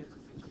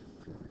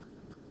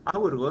 I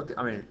would look,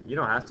 I mean, you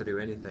don't have to do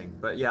anything,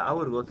 but yeah, I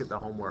would look at the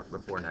homework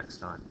before next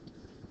time.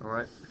 All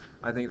right?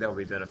 I think that will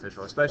be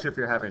beneficial, especially if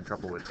you're having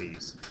trouble with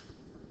these.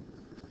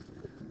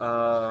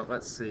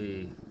 Let's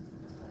see.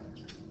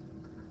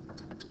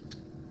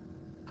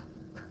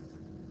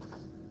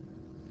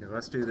 Okay,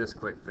 let's do this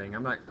quick thing.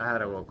 I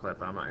had a little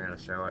clip, I'm not going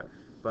to show it.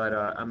 But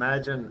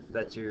imagine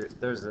that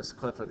there's this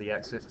clip of the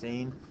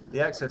X-15. The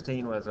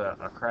X-15 was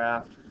a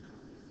craft.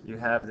 You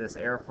have this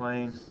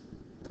airplane.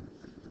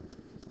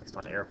 It's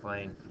not an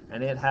airplane.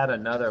 And it had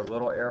another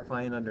little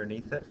airplane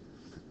underneath it.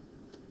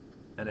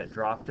 And it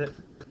dropped it.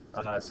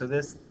 So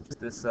this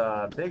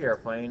big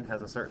airplane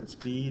has a certain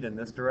speed in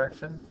this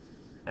direction.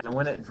 And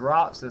when it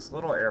drops this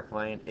little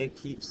airplane, it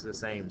keeps the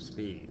same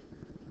speed,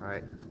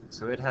 right?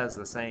 So it has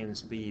the same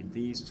speed.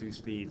 These two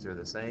speeds are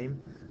the same,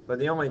 but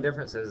the only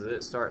difference is that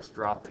it starts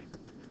dropping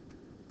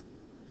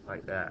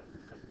like that.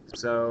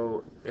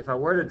 So if I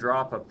were to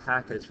drop a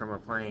package from a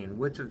plane,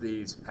 which of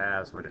these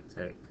paths would it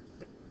take?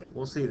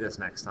 We'll see this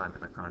next time in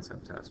the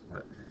concept test,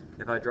 but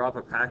if I drop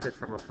a package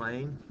from a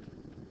plane,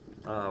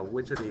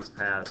 which of these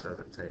paths does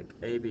it take?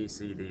 A, B,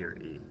 C, D, or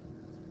E?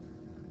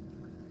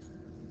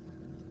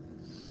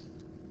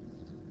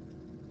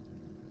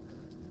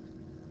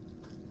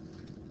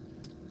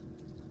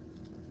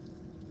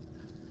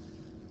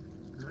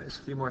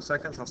 Just a few more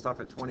seconds. I'll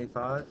stop at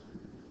 25.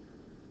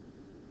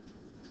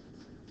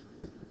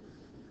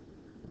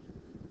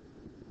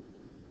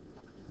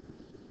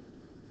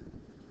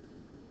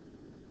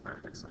 All right,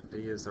 excellent.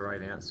 D is the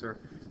right answer.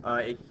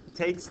 It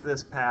takes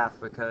this path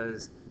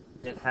because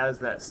it has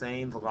that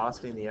same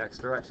velocity in the x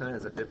direction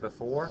as it did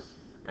before,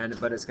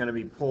 but it's going to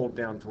be pulled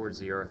down towards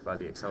the Earth by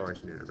the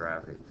acceleration due to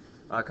gravity.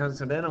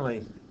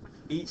 Coincidentally,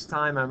 each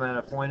time I'm at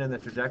a point in the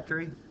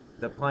trajectory,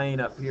 the plane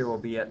up here will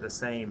be at the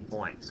same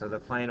point, so the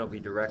plane will be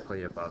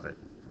directly above it.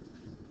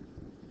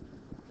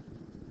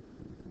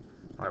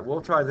 All right,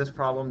 we'll try this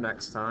problem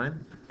next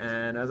time,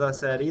 and as I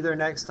said, either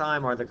next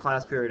time or the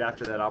class period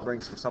after that, I'll bring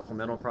some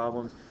supplemental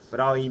problems, but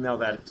I'll email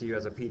that to you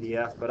as a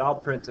PDF, but I'll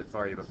print it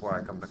for you before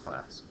I come to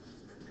class.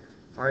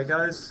 All right,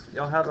 guys,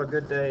 y'all have a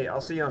good day. I'll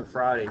see you on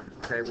Friday.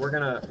 Okay, we're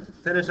going to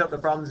finish up the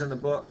problems in the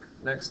book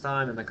next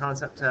time, and the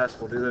concept test,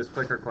 we'll do those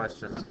quicker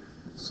questions.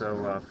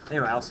 So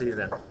anyway, I'll see you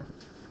then.